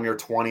 on your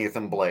 20th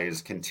and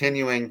Blaze,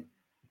 continuing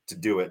to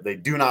do it. They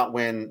do not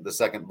win the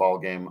second ball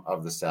game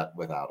of the set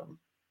without him.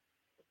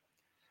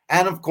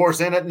 And of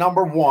course, in at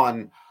number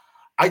 1,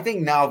 I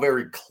think now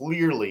very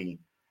clearly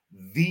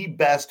the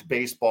best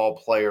baseball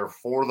player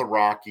for the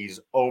Rockies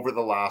over the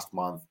last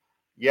month.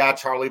 Yeah,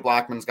 Charlie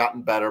Blackmon's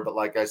gotten better, but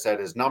like I said,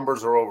 his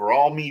numbers are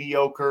overall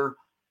mediocre.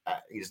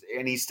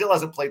 He still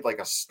hasn't played like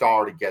a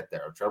star to get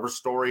there. Trevor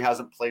Story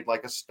hasn't played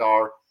like a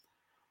star.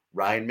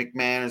 Ryan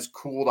McMahon has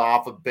cooled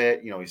off a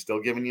bit. He's still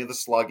giving you the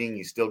slugging.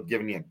 He's still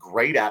giving you a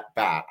great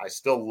at-bat. I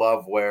still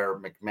love where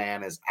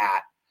McMahon is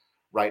at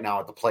right now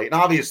at the plate.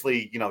 And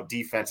obviously,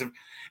 defensive.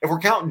 If we're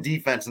counting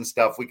defense and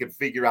stuff, we could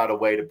figure out a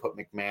way to put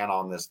McMahon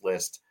on this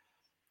list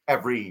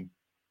every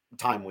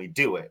time we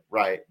do it,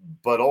 right?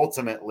 But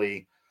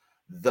ultimately,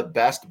 the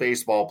best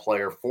baseball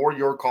player for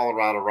your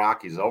Colorado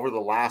Rockies over the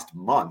last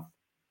month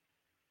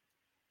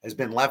has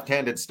been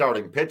left-handed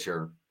starting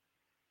pitcher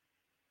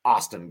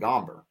Austin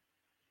Gomber.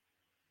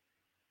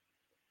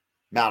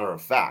 Matter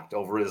of fact,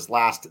 over his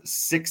last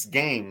 6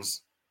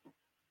 games,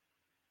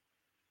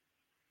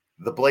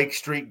 the Blake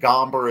Street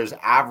Gomber is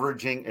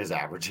averaging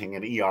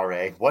an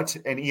ERA. What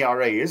an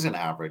ERA is an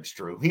average,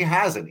 Drew. He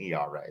has an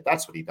ERA.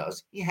 That's what he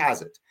does. He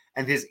has it.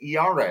 And his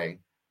ERA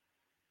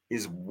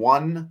is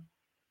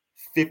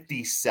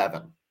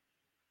 1.57.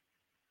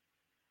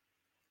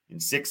 In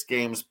 6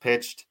 games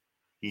pitched,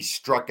 he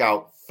struck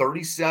out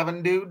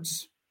 37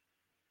 dudes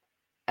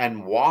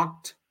and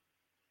walked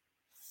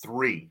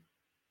 3.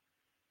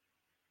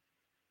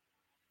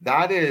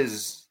 That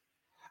is,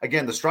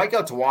 again, the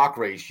strikeout to walk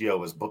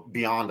ratio is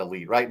beyond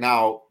elite. Right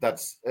now,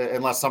 that's,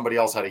 unless somebody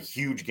else had a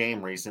huge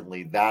game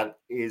recently, that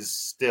is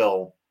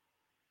still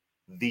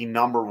the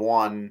number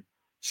 1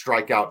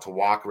 strikeout to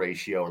walk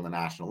ratio in the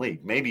National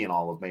League, maybe in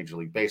all of Major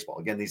League Baseball.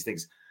 Again, these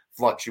things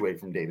fluctuate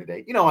from day to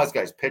day, as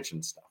guys pitch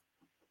and stuff.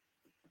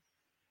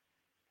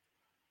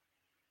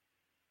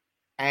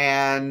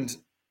 And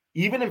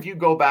even if you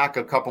go back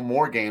a couple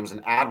more games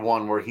and add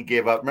one where he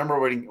gave up, remember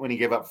when he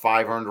gave up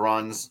 5 earned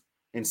runs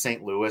in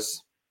St.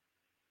 Louis?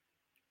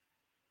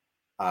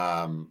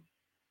 But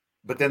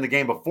then the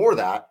game before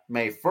that,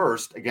 May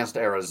 1st against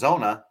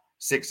Arizona,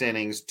 6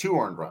 innings, 2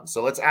 earned runs.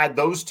 So let's add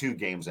those 2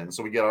 games in.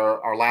 So we get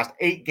our last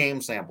 8-game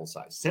sample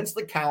size. Since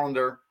the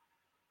calendar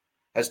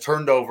has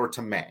turned over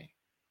to May,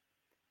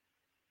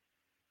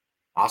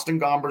 Austin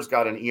Gomber's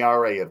got an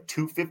ERA of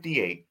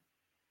 2.58,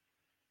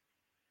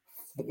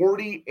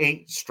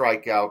 48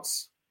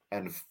 strikeouts,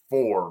 and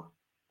 4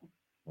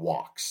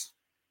 walks.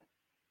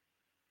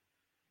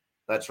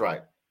 That's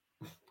right.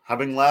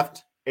 Having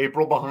left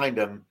April behind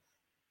him,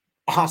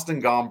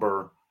 Austin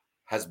Gomber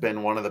has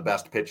been one of the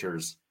best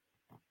pitchers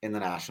in the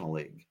National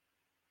League.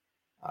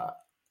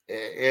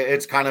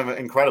 It's kind of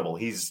incredible.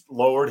 He's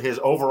lowered his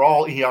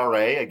overall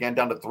ERA, again,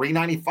 down to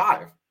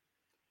 3.95.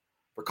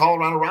 For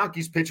Colorado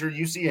Rockies pitcher,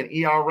 you see an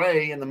ERA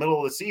in the middle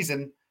of the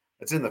season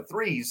that's in the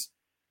threes,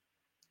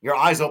 your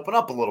eyes open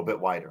up a little bit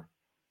wider.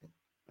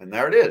 And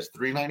there it is,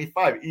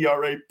 3.95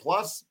 ERA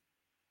plus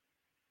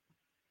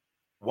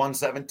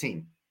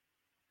 117.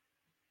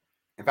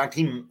 In fact,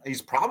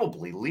 he's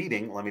probably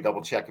leading. Let me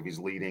double check if he's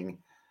leading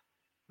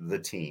the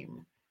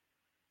team.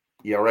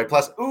 ERA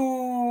plus.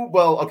 Ooh,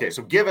 well, okay.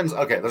 So Givens,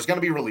 okay, there's going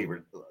to be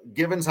reliever.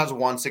 Givens has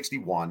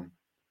 161.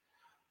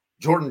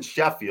 Jordan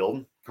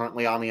Sheffield,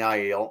 currently on the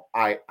IL,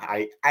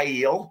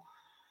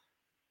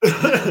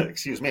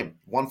 excuse me,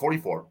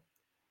 144.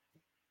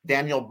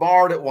 Daniel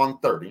Bard at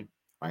 130.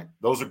 Right,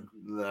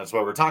 that's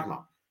what we're talking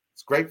about.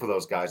 It's great for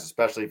those guys,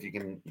 especially if you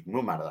can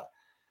move them out of that.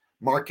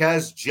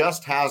 Marquez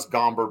just has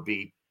Gomber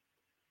beat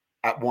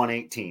at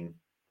 118.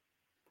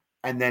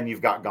 And then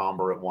you've got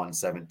Gomber at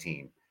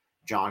 117.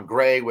 John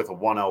Gray with a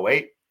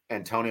 108.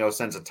 Antonio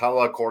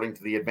Senzatella, according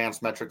to the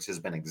advanced metrics, has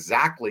been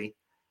exactly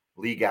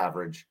league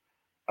average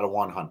at a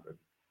 100.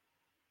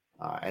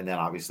 And then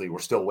obviously we're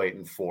still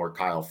waiting for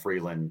Kyle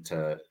Freeland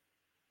to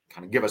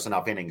kind of give us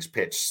enough innings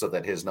pitched so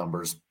that his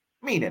numbers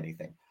mean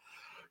anything.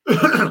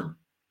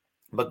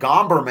 But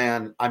Gomber,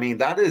 man, I mean,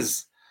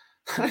 that's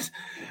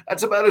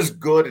about as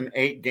good an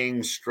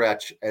 8-game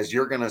stretch as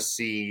you're going to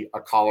see a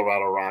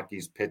Colorado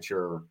Rockies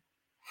pitcher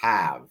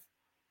have.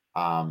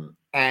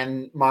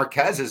 And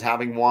Marquez is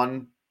having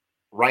one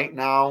right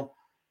now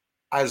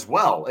as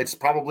well. It's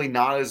probably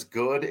not as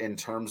good in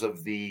terms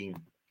of the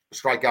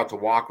strikeout to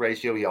walk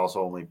ratio. He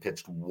also only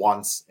pitched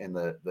once in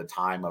the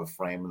time of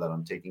frame that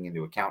I'm taking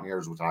into account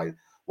here,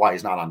 why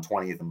he's not on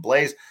 20th and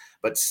Blaze.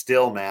 But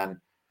still,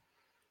 man,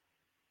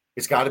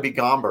 it's got to be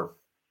Gomber.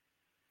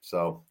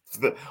 So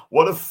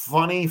what a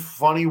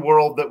funny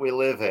world that we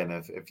live in.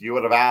 If you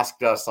would have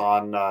asked us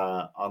on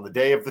the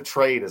day of the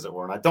trade, as it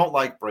were, and I don't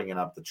like bringing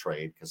up the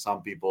trade because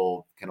some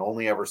people can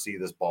only ever see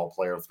this ball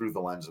player through the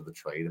lens of the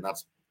trade, and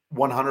that's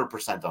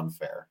 100%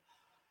 unfair.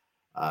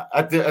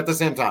 At the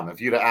same time, if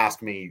you'd have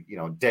asked me,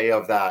 day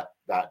of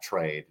that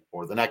trade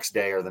or the next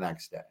day,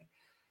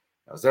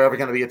 is there ever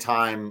going to be a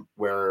time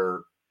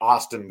where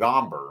Austin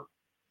Gomber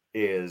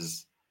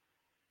is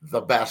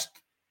the best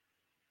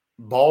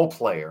ball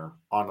player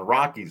on the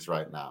Rockies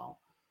right now?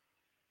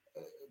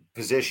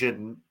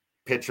 Position,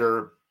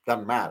 pitcher,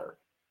 doesn't matter.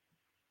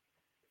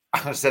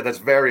 I said that's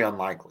very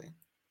unlikely.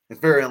 It's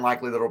very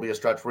unlikely that there'll be a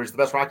stretch where he's the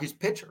best Rockies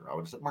pitcher. I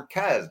would say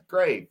Marquez,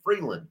 Gray,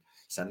 Freeland,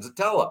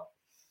 Senzatella.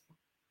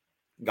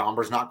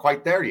 Gomber's not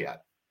quite there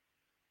yet.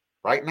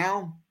 Right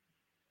now,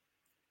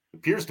 it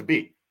appears to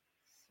be.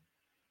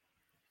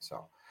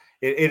 So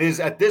it is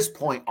at this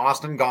point,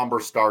 Austin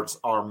Gomber starts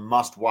our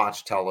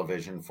must-watch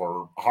television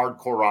for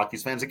hardcore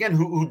Rockies fans, again,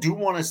 who do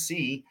want to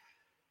see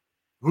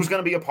who's going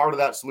to be a part of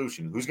that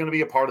solution, who's going to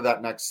be a part of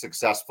that next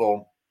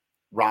successful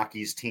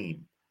Rockies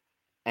team.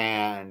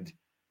 And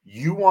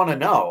you want to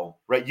know,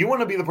 right? You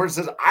want to be the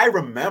person that says, I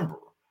remember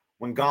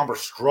when Gomber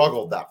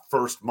struggled that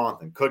first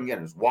month and couldn't get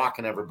it. He was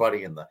walking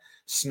everybody in the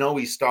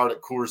snowy start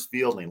at Coors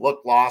Field, and he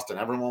looked lost, and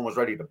everyone was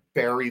ready to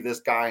bury this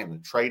guy in the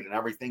trade and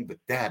everything. But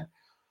then,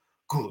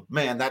 good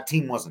man, that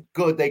team wasn't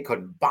good. They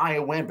couldn't buy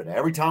a win. But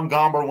every time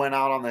Gomber went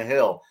out on the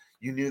hill,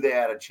 you knew they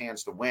had a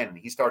chance to win. And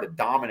he started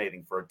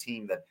dominating for a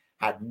team that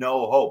had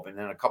no hope. And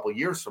then a couple of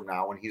years from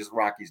now, when he's the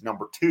Rockies'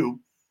 number 2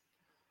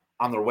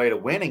 on their way to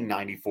winning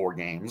 94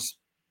 games,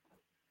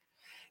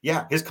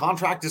 yeah, his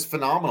contract is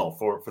phenomenal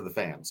for the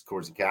fans,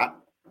 Corsi Cat,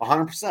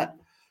 100%.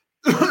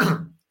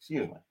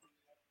 Excuse me.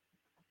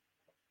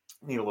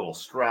 Need a little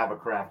Strava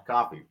Craft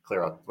coffee,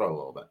 clear out the throat a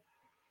little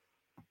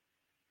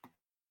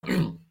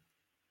bit.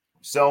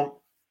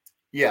 So,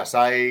 yes,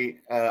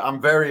 I'm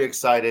very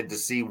excited to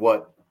see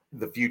what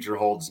the future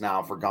holds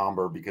now for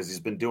Gomber because he's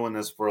been doing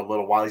this for a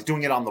little while. He's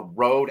doing it on the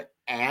road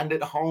and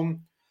at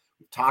home.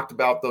 We've talked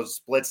about those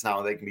splits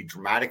now. They can be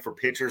dramatic for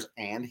pitchers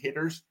and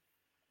hitters.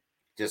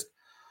 Just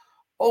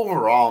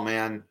overall,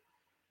 man,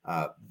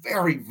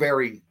 very,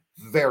 very,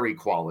 very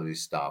quality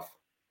stuff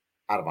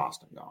out of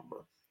Austin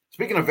Gomber.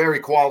 Speaking of very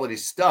quality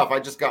stuff, I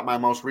just got my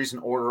most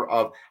recent order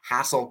of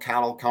Hassel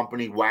Cattle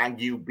Company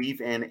Wagyu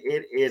beef, and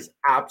it is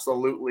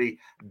absolutely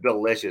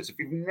delicious. If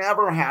you've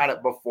never had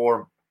it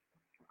before,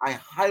 I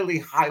highly,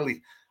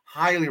 highly,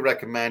 highly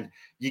recommend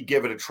you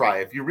give it a try.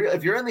 If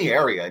you're in the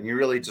area and you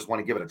really just want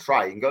to give it a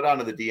try, you can go down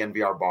to the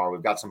DNVR bar.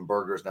 We've got some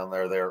burgers down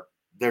there.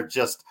 They're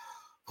just,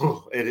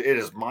 it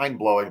is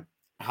mind-blowing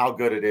how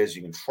good it is.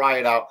 You can try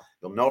it out.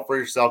 You'll know for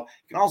yourself.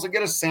 You can also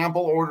get a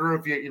sample order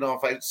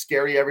if I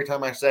scare you every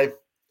time I say,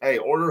 hey,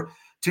 order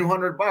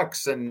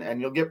 $200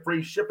 and you'll get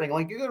free shipping.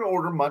 Like, you can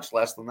order much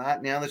less than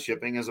that. Now the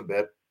shipping is a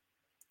bit,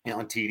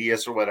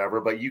 tedious or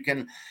whatever, but you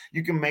can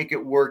make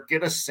it work.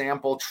 Get a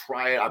sample,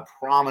 try it. I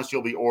promise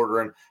you'll be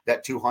ordering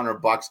that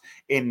 $200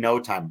 in no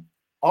time.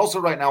 Also,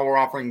 right now we're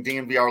offering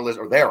DNVR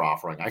listeners, or they're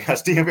offering, I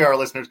guess, DNVR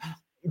listeners,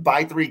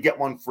 buy 3, get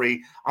 1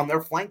 free on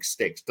their flank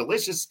steaks.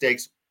 Delicious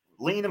steaks,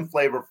 lean and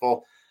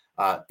flavorful,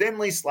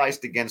 thinly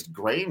sliced against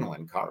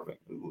grain-land carving.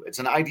 Ooh, it's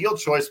an ideal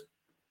choice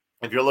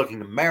if you're looking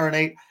to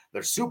marinate.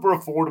 They're super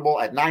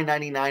affordable at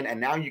 $9.99, and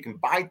now you can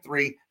buy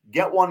 3,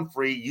 get one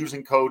free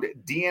using code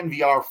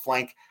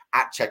DNVRFlank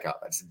at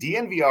checkout. That's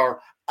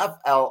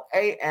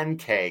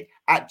DNVRFLANK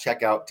at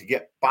checkout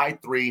to buy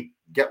 3,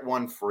 get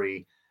 1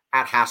 free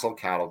at Hassel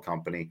Cattle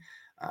Company.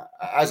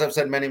 As I've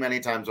said many, many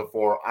times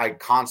before, I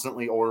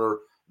constantly order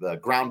the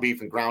ground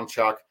beef and ground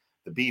chuck,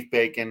 the beef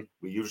bacon.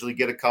 We usually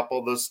get a couple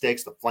of those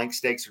steaks. The flank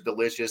steaks are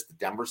delicious. The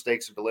Denver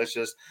steaks are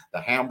delicious.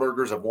 The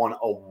hamburgers have won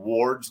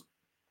awards.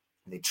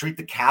 They treat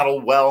the cattle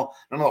well.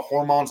 None of the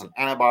hormones and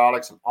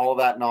antibiotics and all of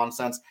that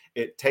nonsense.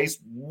 It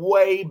tastes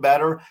way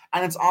better,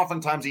 and it's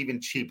oftentimes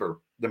even cheaper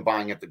than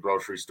buying at the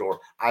grocery store.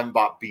 I haven't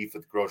bought beef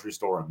at the grocery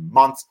store in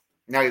months.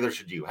 Neither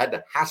should you. Head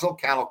to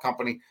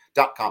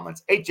HassellCattleCompany.com.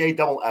 That's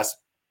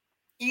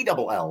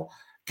HASSELL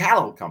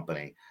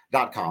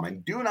cattlecompany.com.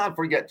 And do not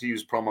forget to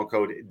use promo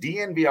code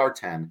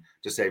DNVR10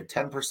 to save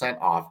 10%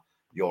 off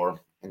your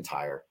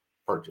entire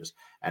purchase.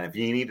 And if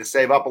you need to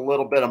save up a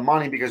little bit of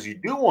money because you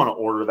do want to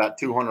order that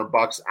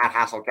 $200 at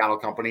Hassel Cattle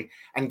Company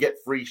and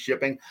get free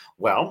shipping,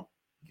 well,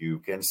 you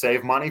can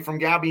save money from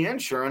Gabi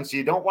Insurance.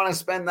 You don't want to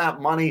spend that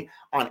money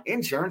on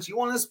insurance. You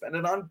want to spend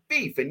it on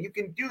beef. And you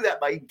can do that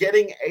by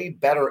getting a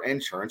better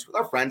insurance with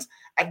our friends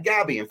at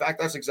Gabi. In fact,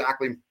 that's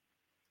exactly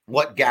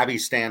what Gabi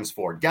stands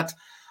for. Get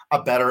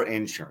a better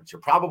insurance.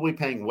 You're probably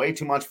paying way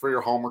too much for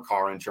your home or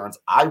car insurance.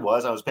 I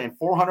was paying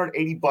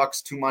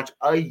 $480 too much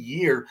a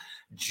year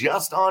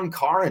just on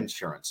car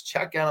insurance.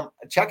 Check out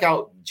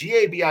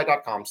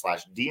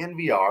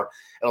gabi.com/DNVR.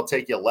 It'll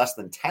take you less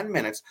than 10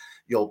 minutes.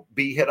 You'll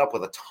be hit up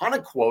with a ton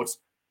of quotes,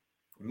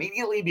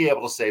 immediately be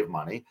able to save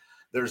money.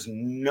 There's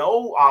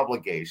no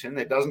obligation.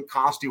 It doesn't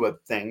cost you a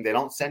thing. They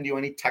don't send you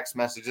any text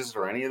messages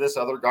or any of this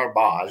other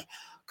garbage.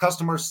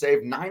 Customers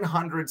save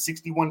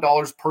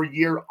 $961 per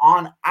year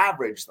on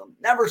average. They'll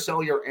never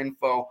sell your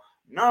info.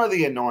 None of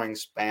the annoying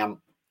spam.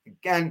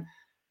 Again,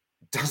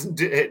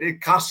 it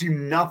costs you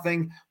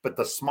nothing, but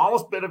the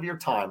smallest bit of your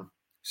time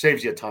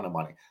saves you a ton of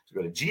money. So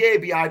go to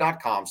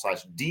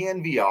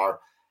gabi.com/DNVR,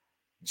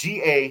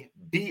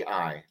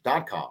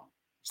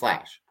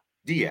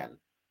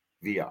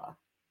 gabi.com/DNVR.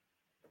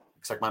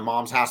 Looks like my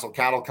mom's Hassel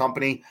Cattle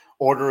Company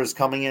order is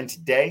coming in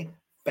today.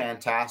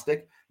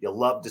 Fantastic. You'll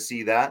love to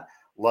see that.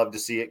 Love to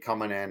see it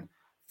coming in,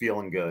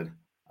 feeling good.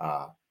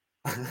 I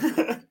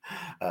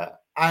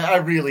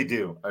really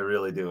do. I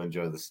really do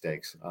enjoy the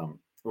steaks.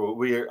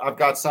 I've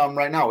got some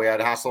right now. We had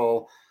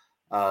Hassel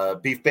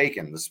beef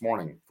bacon this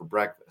morning for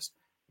breakfast.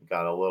 We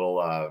got a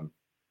little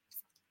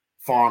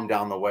farm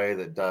down the way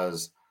that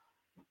does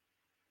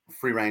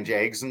free range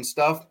eggs and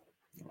stuff.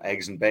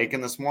 Eggs and bacon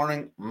this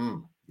morning.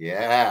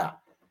 Yeah.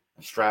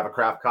 Strava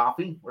Craft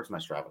coffee. Where's my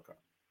Strava Craft?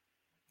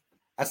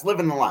 That's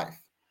living the life.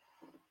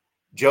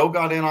 Joe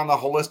got in on the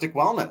holistic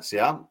wellness.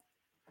 Yeah.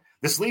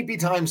 The Sleepy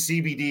Time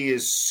CBD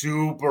is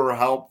super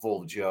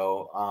helpful,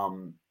 Joe.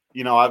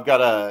 I've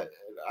got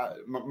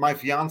my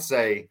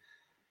fiance,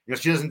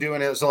 she doesn't do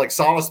any, so like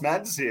Solace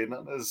Meds,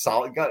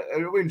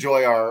 we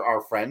enjoy our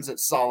friends at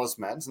Solace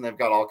Meds, and they've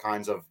got all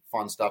kinds of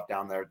fun stuff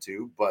down there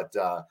too. But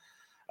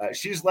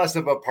she's less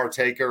of a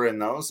partaker in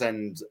those,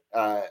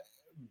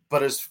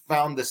 but has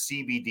found the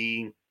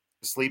CBD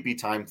Sleepy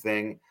Time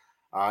thing.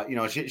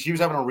 She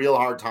was having a real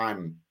hard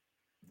time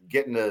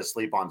getting to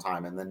sleep on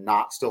time and then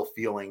not still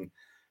feeling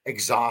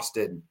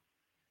exhausted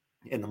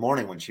in the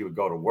morning when she would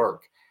go to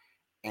work,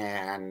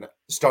 and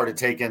started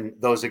taking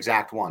those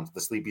exact ones,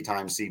 the Sleepy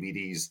Time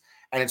CBDs.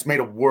 And it's made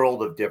a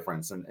world of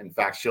difference. And in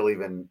fact, she'll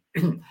even,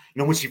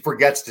 when she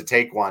forgets to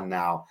take one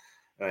now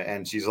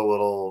and she's a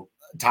little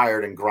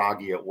tired and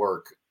groggy at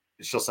work,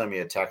 she'll send me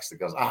a text that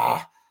goes,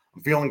 I'm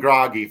feeling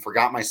groggy,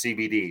 forgot my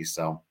CBD.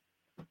 So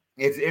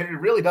it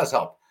really does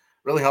help,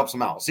 really helps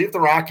them out. See if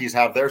the Rockies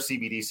have their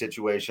CBD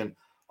situation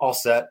all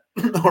set,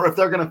 or if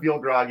they're going to feel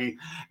groggy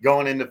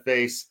going into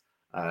face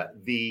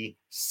the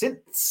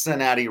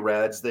Cincinnati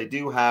Reds. They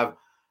do have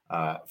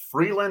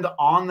Freeland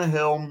on the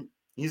hill.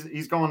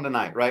 He's going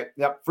tonight, right?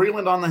 Yep.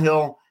 Freeland on the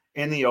hill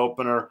in the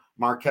opener.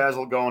 Marquez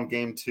will go in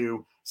game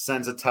 2.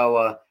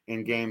 Senzatella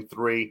in game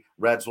 3.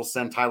 Reds will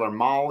send Tyler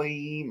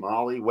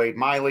Wade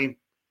Miley,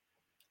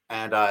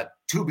 and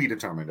to be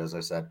determined, as I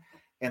said,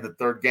 in the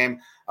third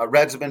game.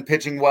 Reds have been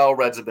pitching well.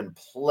 Reds have been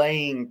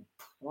playing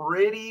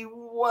pretty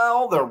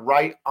well. They're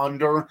right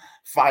under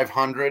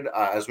 500.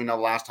 As we know,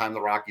 last time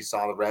the Rockies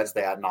saw the Reds,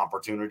 they had an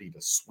opportunity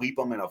to sweep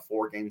them in a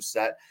 4-game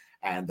set,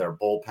 and their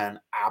bullpen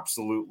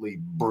absolutely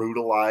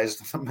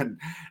brutalized them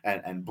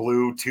and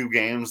blew 2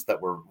 games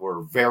that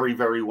were very,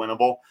 very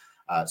winnable.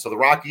 So the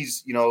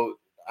Rockies,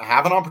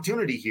 have an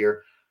opportunity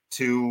here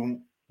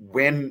to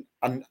win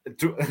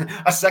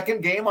a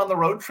second game on the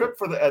road trip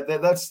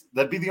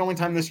that'd be the only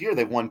time this year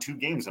they've won 2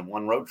 games in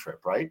one road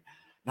trip, right?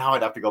 Now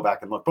I'd have to go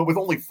back and look, but with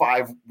only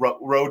 5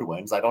 road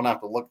wins, I don't have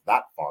to look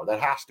that far.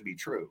 That has to be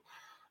true.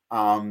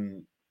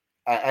 And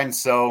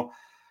so,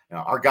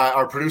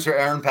 our producer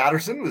Aaron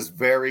Patterson was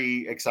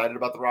very excited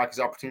about the Rockies'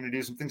 opportunity to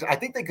do some things. I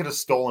think they could have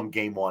stolen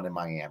game 1 in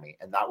Miami,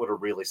 and that would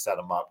have really set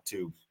them up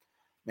to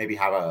maybe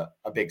have a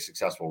big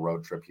successful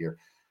road trip here.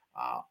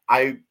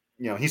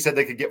 He said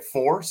they could get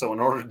 4. So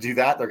in order to do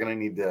that, they're going to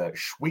need to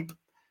sweep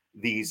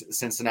these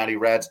Cincinnati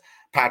Reds.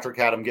 Patrick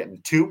had them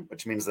getting 2,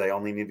 which means they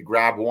only need to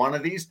grab one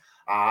of these.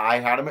 I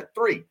had them at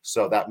 3.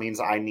 So that means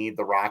I need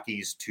the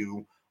Rockies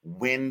to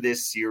win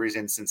this series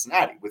in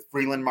Cincinnati with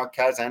Freeland,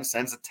 Marquez, and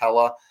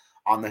Senzatella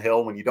on the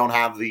hill when you don't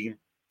have the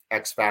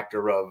X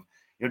factor of,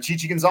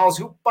 Chichi Gonzalez,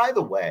 who, by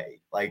the way,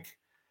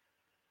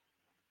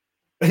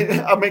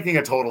 I'm making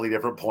a totally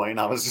different point.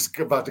 I was just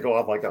about to go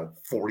off like a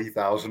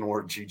 40,000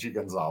 word Chichi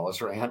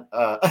Gonzalez rant.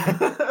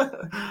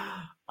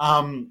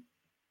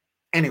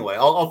 Anyway,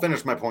 I'll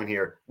finish my point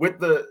here with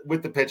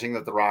the pitching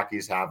that the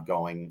Rockies have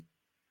going.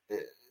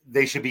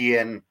 They should be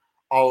in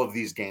all of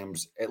these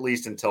games, at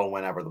least until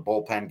whenever the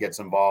bullpen gets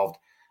involved.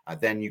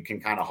 Then you can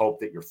kind of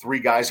hope that your 3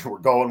 guys who are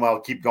going well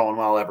keep going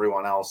well.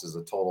 Everyone else is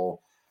a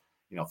total,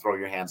 throw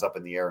your hands up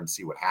in the air and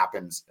see what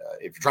happens.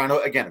 If you're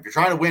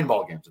trying to win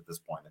ball games at this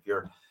point, if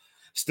you're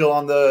still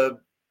on the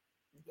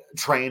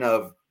train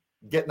of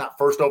getting that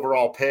first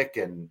overall pick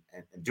and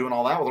doing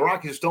all that, well, the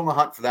Rockies are still in the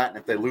hunt for that. And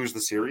if they lose the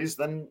series,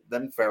 then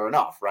fair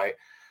enough, right?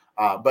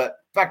 But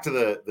back to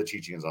the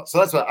Chichi Gonzalez. So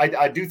that's what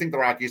I do think the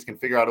Rockies can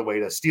figure out a way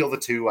to steal the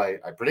 2.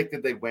 I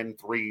predicted they'd win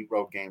 3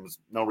 road games.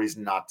 No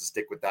reason not to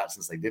stick with that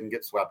since they didn't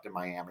get swept in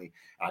Miami.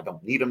 I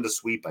don't need them to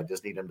sweep. I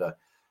just need them to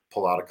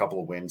pull out a couple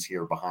of wins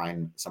here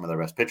behind some of their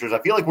best pitchers. I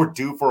feel like we're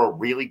due for a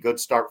really good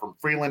start from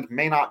Freeland.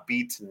 May not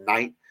be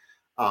tonight,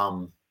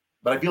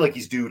 but I feel like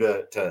he's due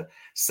to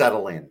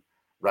settle in,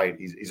 right?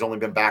 He's only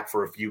been back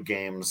for a few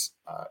games.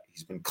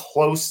 He's been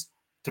close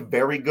to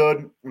very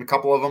good in a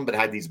couple of them, but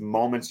had these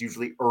moments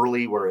usually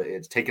early where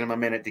it's taken him a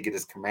minute to get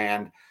his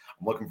command.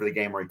 I'm looking for the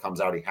game where he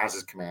comes out. He has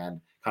his command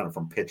kind of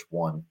from pitch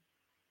 1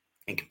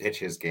 and can pitch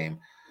his game.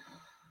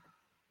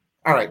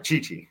 All right,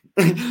 Chichi.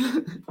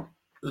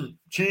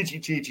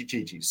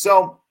 Chichi.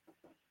 So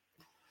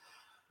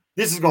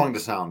this is going to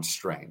sound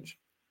strange,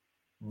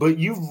 but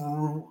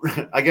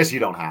I guess you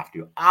don't have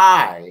to.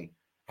 I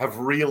have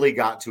really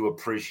got to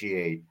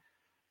appreciate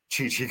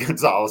Chichi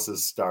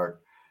Gonzalez's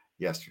start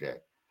yesterday.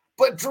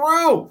 But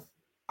Drew,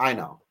 I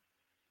know.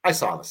 I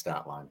saw the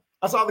stat line.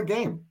 I saw the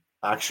game,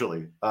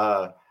 actually.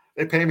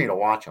 They pay me to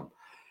watch them.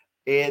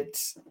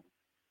 It's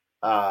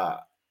 8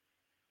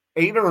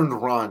 earned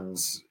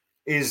runs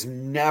is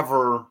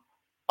never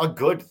a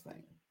good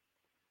thing.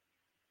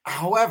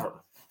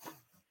 However,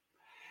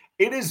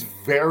 it is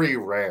very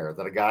rare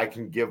that a guy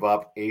can give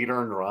up 8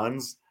 earned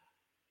runs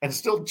and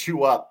still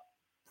chew up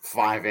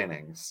 5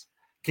 innings.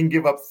 Can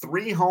give up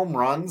 3 home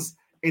runs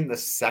in the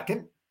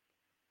second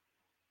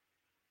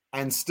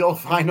and still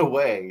find a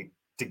way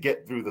to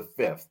get through the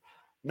 5th.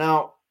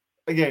 Now,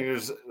 again,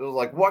 there's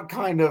like, what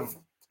kind of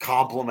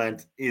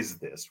compliment is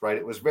this, right?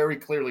 It was very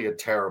clearly a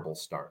terrible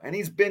start. And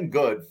he's been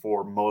good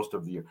for most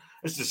of the year.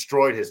 It's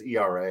destroyed his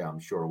ERA, I'm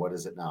sure. What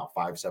is it now?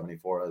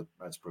 5.74?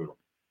 That's brutal.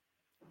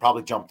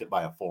 Probably jumped it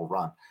by a full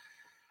run.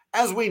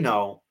 As we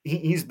know,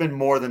 he's been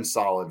more than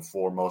solid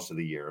for most of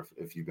the year,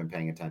 if you've been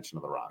paying attention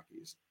to the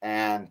Rockies.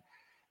 And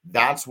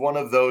that's one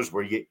of those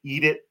where you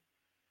eat it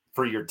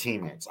for your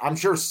teammates. I'm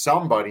sure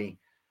somebody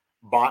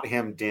bought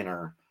him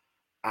dinner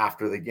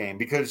after the game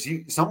because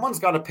someone's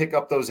got to pick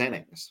up those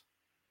innings.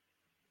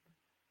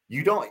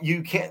 You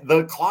can't,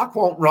 the clock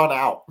won't run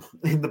out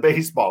in the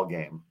baseball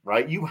game,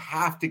 right? You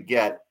have to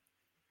get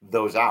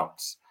those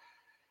outs.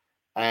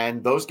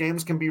 And those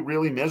games can be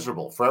really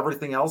miserable. For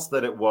everything else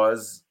that it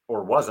was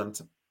or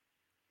wasn't,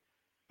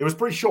 it was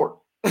pretty short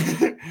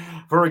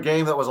for a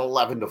game that was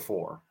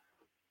 11-4.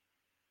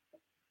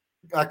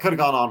 That could have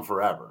gone on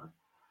forever.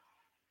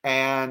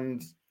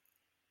 And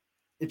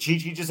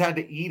Chichi just had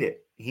to eat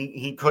it.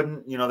 He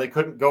couldn't, they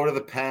couldn't go to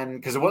the pen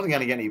because it wasn't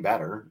going to get any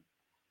better.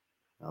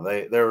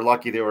 They were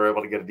lucky they were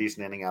able to get a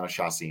decent inning out of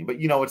Chacín. But,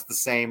 it's the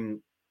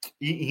same.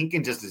 He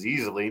can just as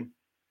easily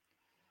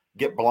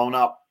get blown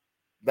up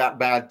that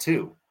bad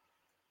too.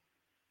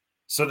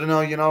 So to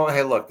know,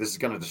 hey, look, this is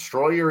going to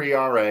destroy your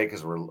ERA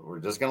because we're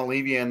just going to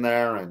leave you in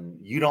there and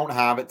you don't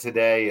have it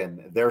today.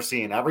 And they're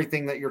seeing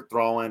everything that you're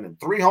throwing and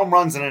 3 home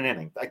runs in an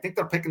inning. I think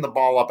they're picking the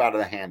ball up out of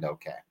the hand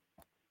okay.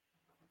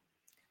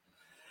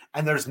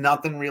 And there's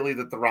nothing really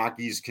that the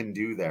Rockies can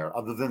do there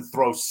other than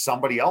throw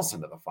somebody else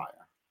into the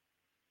fire.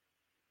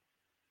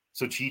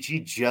 So Chichi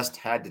just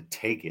had to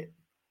take it.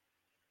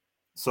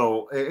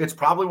 So it's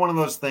probably one of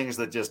those things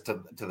that just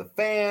to the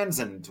fans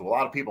and to a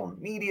lot of people in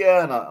the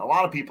media and a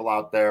lot of people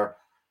out there,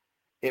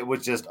 it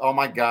was just, oh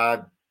my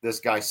God, this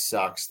guy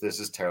sucks. This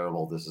is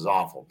terrible. This is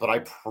awful. But I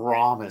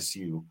promise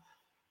you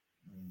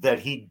that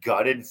he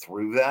gutted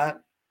through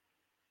that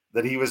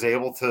he was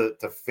able to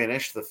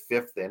finish the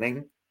 5th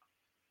inning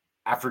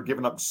after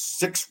giving up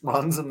 6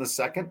 runs in the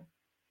second.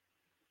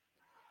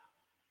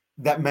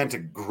 That meant a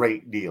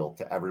great deal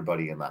to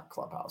everybody in that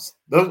clubhouse.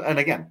 And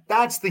again,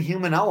 that's the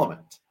human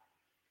element.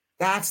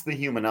 That's the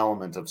human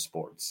element of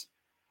sports.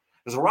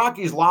 Because the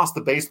Rockies lost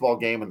the baseball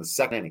game in the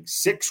second inning.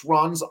 6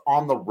 runs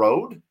on the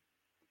road.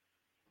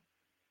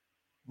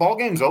 Ball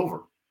game's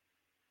over.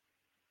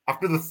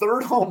 After the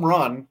 3rd home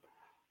run,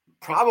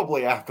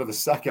 probably after the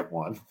 2nd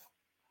one,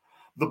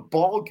 the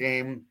ball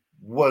game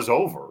was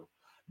over.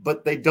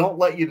 But they don't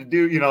let you to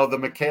do, the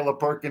Michaela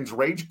Perkins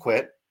rage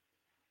quit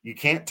You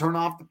can't turn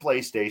off the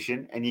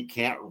PlayStation and you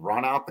can't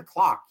run out the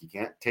clock. You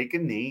can't take a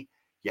knee.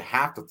 You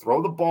have to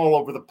throw the ball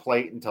over the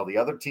plate until the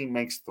other team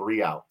makes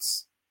 3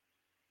 outs.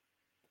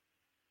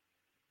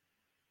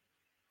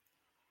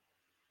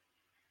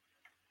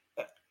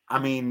 I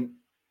mean,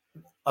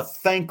 a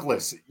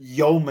thankless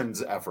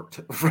yeoman's effort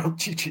from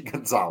Chichi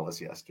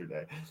Gonzalez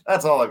yesterday.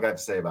 That's all I've got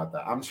to say about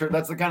that. I'm sure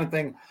that's the kind of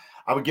thing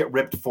I would get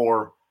ripped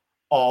for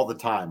all the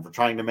time, for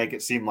trying to make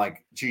it seem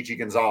like Chichi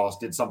Gonzalez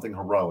did something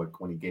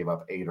heroic when he gave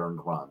up 8 earned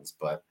runs.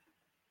 But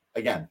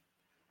again,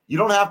 you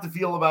don't have to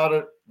feel about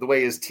it the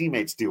way his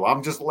teammates do.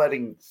 I'm just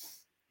letting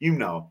you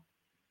know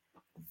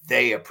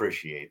they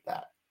appreciate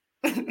that.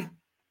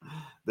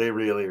 They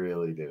really,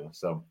 really do.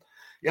 So,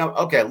 yeah,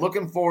 okay.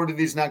 Looking forward to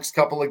these next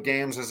couple of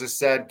games. As I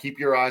said, keep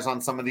your eyes on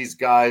some of these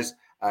guys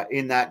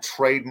in that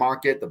trade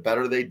market. The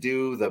better they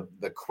do,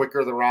 the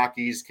quicker the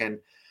Rockies can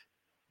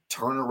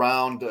turn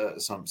around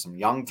some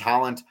young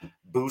talent,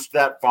 boost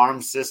that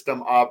farm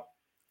system up.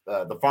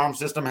 The farm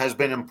system has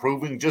been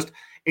improving just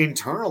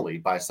internally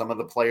by some of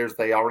the players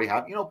they already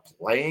have,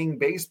 playing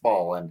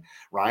baseball, and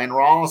Ryan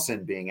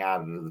Rollison being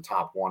added to the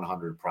top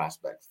 100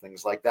 prospects,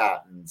 things like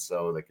that. And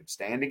so they could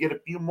stand to get a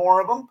few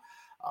more of them.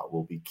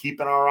 We'll be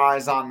keeping our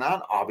eyes on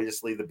that.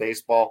 Obviously, the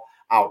baseball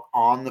out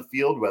on the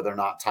field, whether or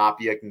not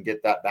Tapia can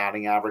get that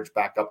batting average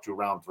back up to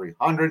around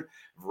 300. If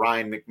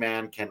Ryan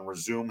McMahon can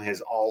resume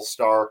his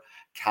all-star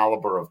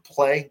caliber of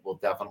play, we'll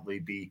definitely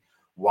be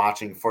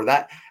watching for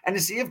that. And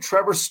to see if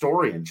Trevor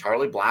Story and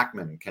Charlie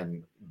Blackmon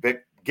can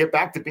get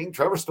back to being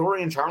Trevor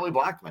Story and Charlie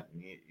Blackmon,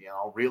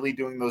 really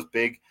doing those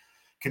big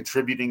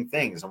contributing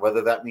things. And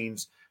whether that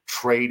means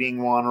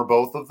trading one or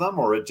both of them,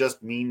 or it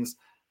just means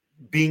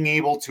being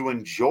able to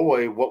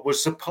enjoy what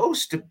was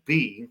supposed to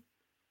be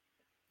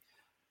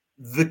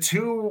the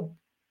 2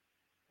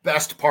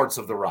 best parts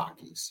of the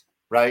Rockies,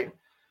 right?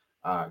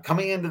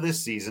 Coming into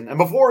this season, and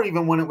before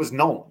even when it was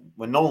Nolan,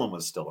 when Nolan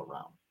was still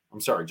around.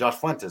 I'm sorry, Josh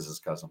Fuentes'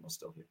 cousin was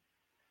still here.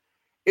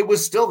 It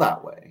was still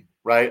that way,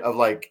 right? Of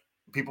like,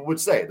 people would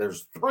say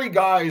there's 3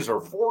 guys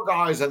or 4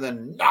 guys and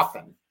then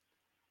nothing,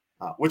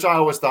 which I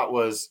always thought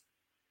was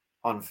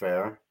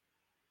unfair.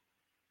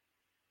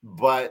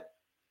 But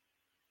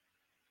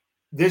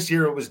this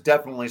year, it was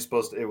definitely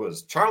it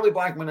was Charlie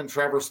Blackmon and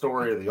Trevor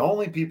Story are the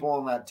only people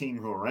on that team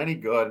who are any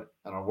good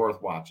and are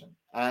worth watching.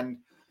 And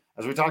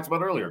as we talked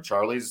about earlier,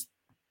 Charlie's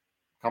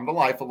come to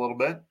life a little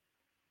bit.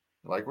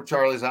 I like where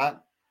Charlie's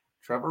at.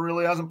 Trevor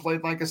really hasn't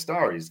played like a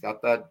star. He's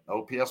got that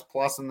OPS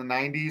plus in the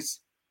 90s,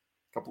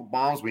 a couple of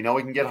bombs. We know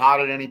he can get hot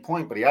at any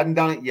point, but he hadn't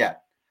done it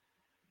yet.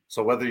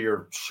 So whether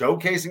you're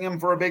showcasing him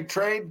for a big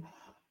trade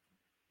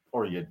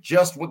or you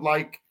just would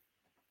like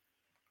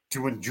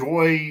to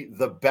enjoy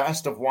the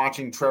best of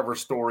watching Trevor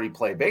Story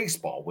play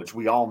baseball, which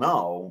we all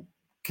know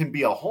can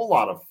be a whole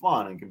lot of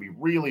fun and can be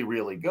really,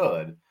 really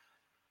good.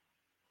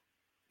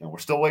 We're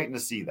still waiting to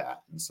see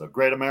that. And so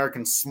Great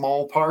American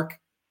Small Park,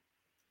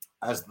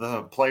 as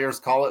the players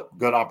call it,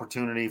 good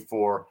opportunity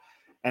for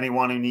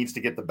anyone who needs to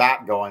get the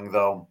bat going,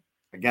 though.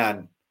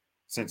 Again,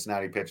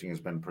 Cincinnati pitching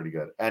has been pretty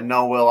good. And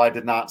no, Will, I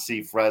did not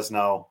see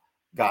Fresno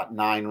got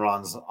 9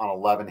 runs on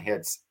 11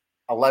 hits,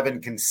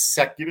 11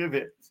 consecutive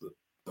hits.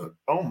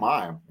 Oh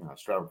my,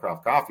 Strava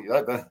Craft coffee.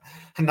 That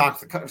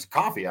knocked the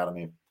coffee out of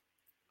me.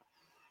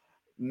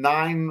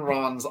 9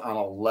 runs on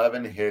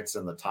 11 hits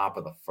in the top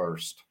of the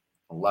first.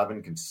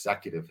 11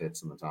 consecutive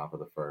hits in the top of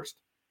the first.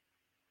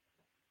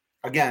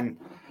 Again,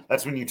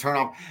 that's when you turn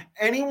off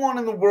anyone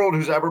in the world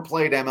who's ever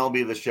played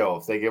MLB The Show.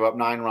 If they give up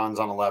 9 runs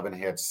on 11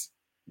 hits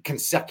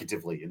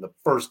consecutively in the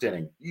first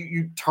inning,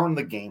 you turn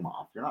the game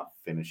off. You're not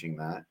finishing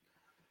that.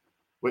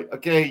 Wait,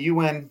 okay, you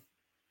win.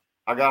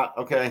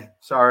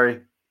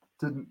 Sorry.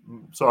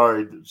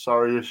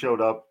 Sorry you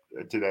showed up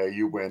today.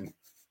 You win.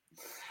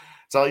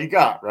 That's all you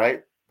got,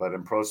 right? But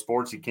in pro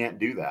sports, you can't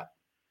do that.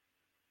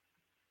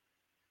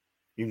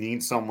 You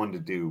need someone to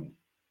do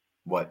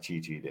what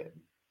Chi-Chi did.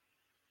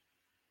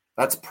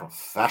 That's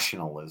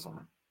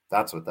professionalism.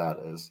 That's what that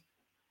is.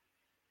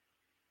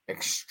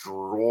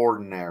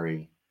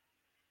 Extraordinary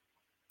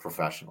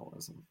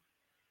professionalism.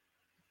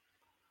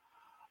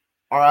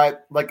 All right,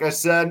 like I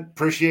said,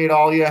 appreciate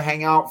all you.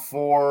 Hang out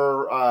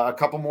for a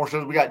couple more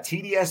shows. We got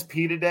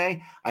TDSP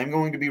today. I'm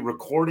going to be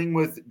recording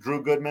with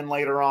Drew Goodman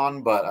later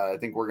on, but I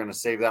think we're going to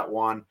save that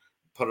one,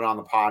 put it on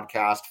the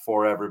podcast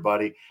for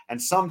everybody.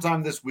 And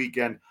sometime this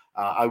weekend,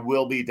 I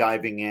will be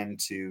diving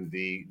into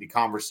the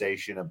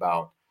conversation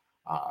about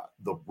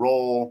the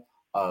role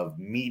of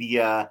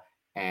media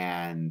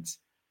and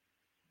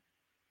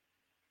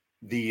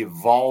the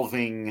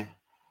evolving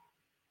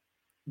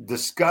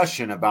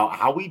discussion about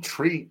how we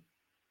treat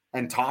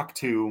and talk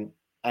to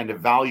and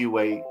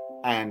evaluate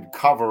and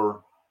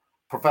cover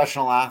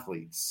professional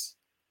athletes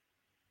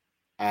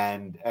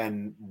and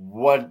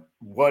what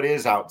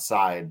is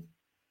outside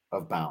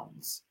of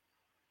bounds.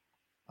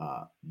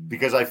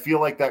 Because I feel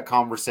like that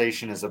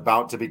conversation is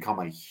about to become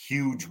a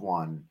huge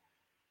one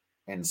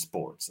in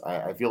sports.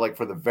 I feel like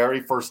for the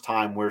very first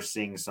time, we're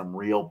seeing some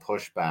real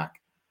pushback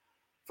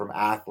from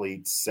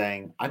athletes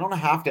saying, I don't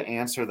have to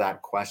answer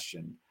that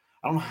question.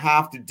 I don't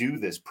have to do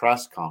this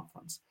press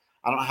conference.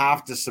 I don't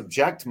have to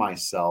subject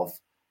myself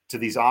to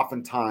these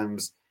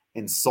oftentimes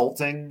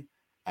insulting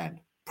and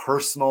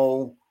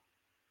personal,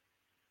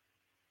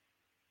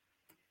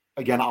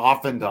 again,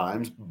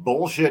 oftentimes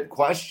bullshit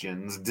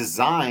questions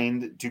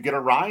designed to get a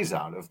rise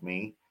out of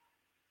me.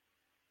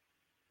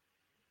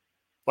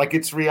 Like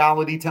it's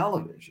reality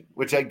television,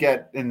 which I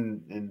get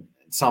in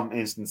some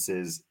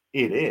instances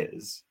it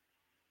is.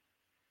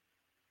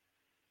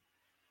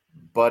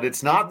 But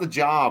it's not the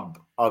job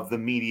of the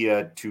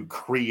media to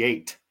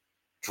create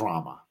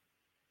drama.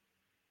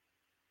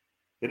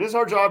 It is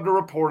our job to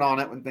report on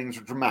it when things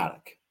are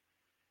dramatic.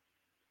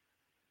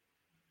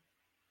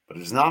 But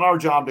it is not our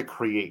job to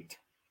create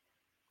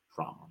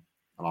drama.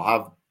 And I'll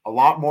have a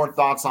lot more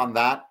thoughts on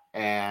that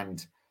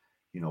and,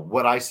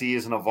 what I see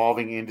as an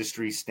evolving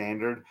industry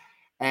standard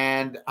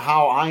and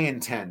how I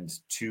intend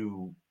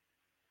to,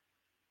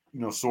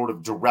 sort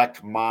of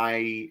direct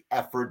my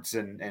efforts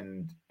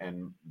and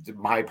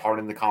my part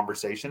in the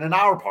conversation and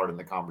our part in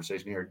the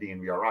conversation here at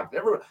DNVR Rock.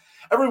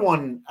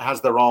 Everyone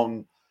has their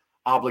own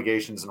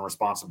obligations and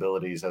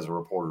responsibilities as a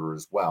reporter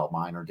as well.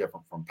 Mine are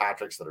different from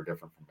Patrick's, that are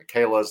different from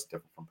Michaela's,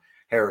 different from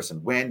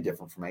Harrison Wynn,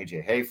 different from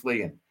AJ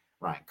Hafley and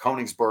Ryan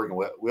Koenigsberg.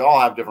 And we all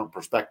have different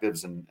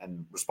perspectives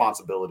and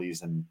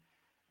responsibilities and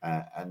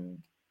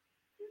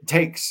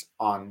takes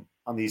on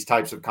these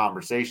types of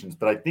conversations,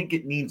 but I think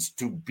it needs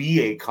to be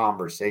a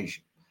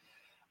conversation.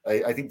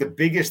 I think the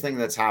biggest thing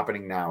that's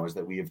happening now is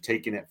that we have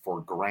taken it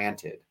for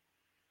granted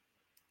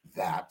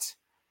that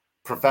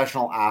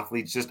professional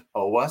athletes just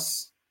owe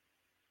us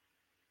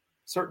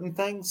certain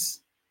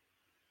things.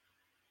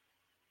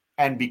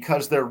 And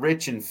because they're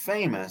rich and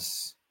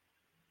famous,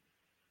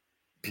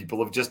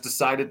 people have just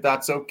decided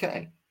that's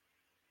okay.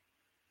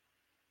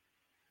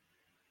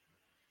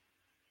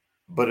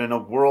 But in a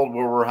world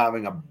where we're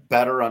having a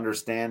better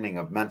understanding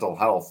of mental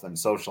health and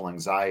social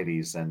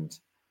anxieties and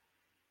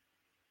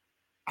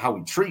how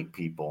we treat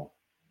people,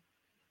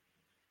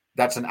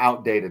 that's an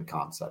outdated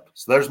concept.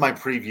 So there's my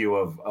preview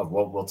of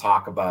what we'll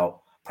talk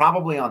about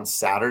probably on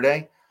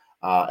Saturday.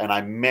 And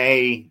I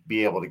may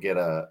be able to get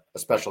a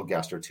special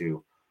guest or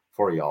two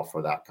for y'all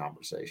for that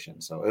conversation.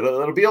 So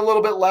it'll be a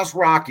little bit less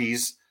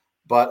Rockies,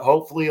 but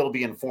hopefully it'll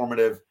be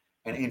informative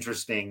and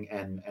interesting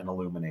and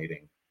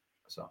illuminating.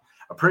 So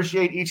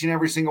appreciate each and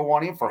every single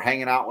one of you for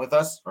hanging out with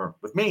us, or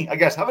with me, I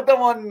guess. Haven't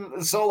done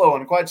one solo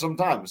in quite some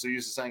time, so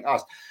used to saying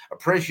us.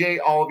 Appreciate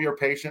all of your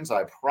patience.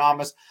 I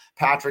promise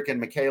Patrick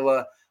and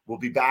Michaela will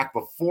be back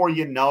before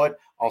you know it.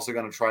 Also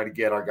going to try to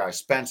get our guy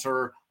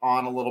Spencer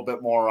on a little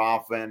bit more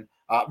often.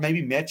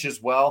 Maybe Mitch as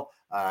well.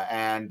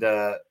 And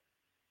the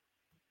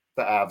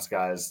Avs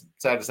guys.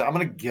 Sad to say, I'm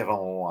going to give them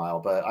a while,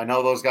 but I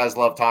know those guys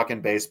love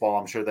talking baseball.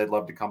 I'm sure they'd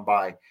love to come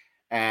by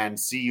and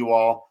see you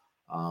all.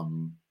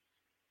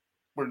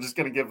 We're just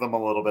going to give them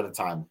a little bit of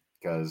time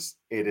because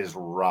it is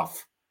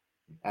rough.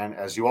 And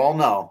as you all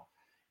know,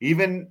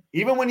 even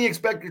when you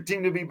expect your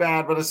team to be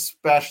bad, but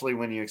especially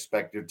when you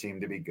expect your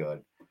team to be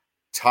good,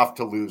 tough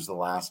to lose the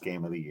last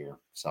game of the year.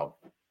 So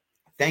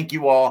thank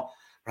you all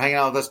for hanging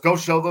out with us. Go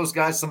show those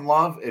guys some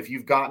love. If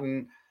you've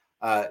gotten,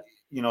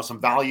 some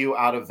value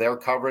out of their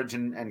coverage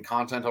and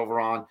content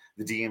over on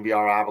the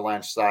DNVR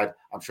Avalanche side,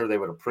 I'm sure they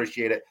would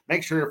appreciate it.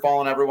 Make sure you're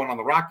following everyone on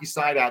the Rocky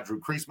side at Drew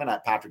Creasman,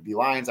 at Patrick B.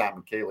 Lyons, at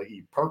Michaela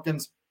E.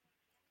 Perkins,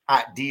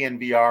 at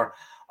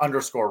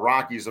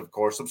DNVR_Rockies, of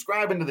course.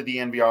 Subscribing to the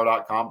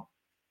DNVR.com.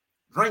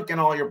 Drinking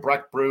all your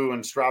Breck Brew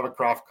and Strava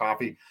Craft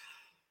coffee.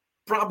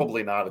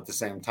 Probably not at the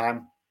same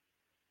time.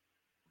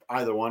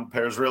 Either one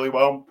pairs really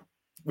well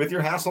with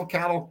your Hassel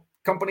Cattle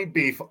Company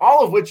beef,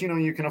 all of which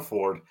you can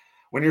afford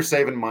when you're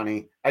saving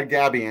money at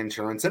Gabby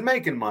Insurance and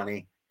making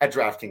money at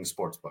DraftKings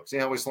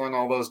Sportsbooks. We slung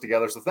all those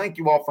together. So thank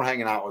you all for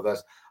hanging out with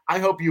us. I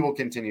hope you will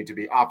continue to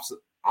be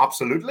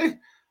absolutely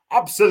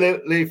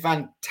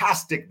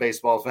fantastic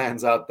baseball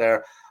fans out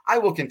there. I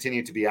will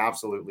continue to be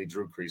absolutely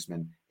Drew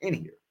Creasman in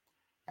here.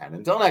 And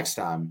until next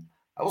time,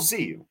 I will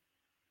see you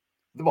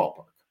at the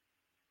ballpark.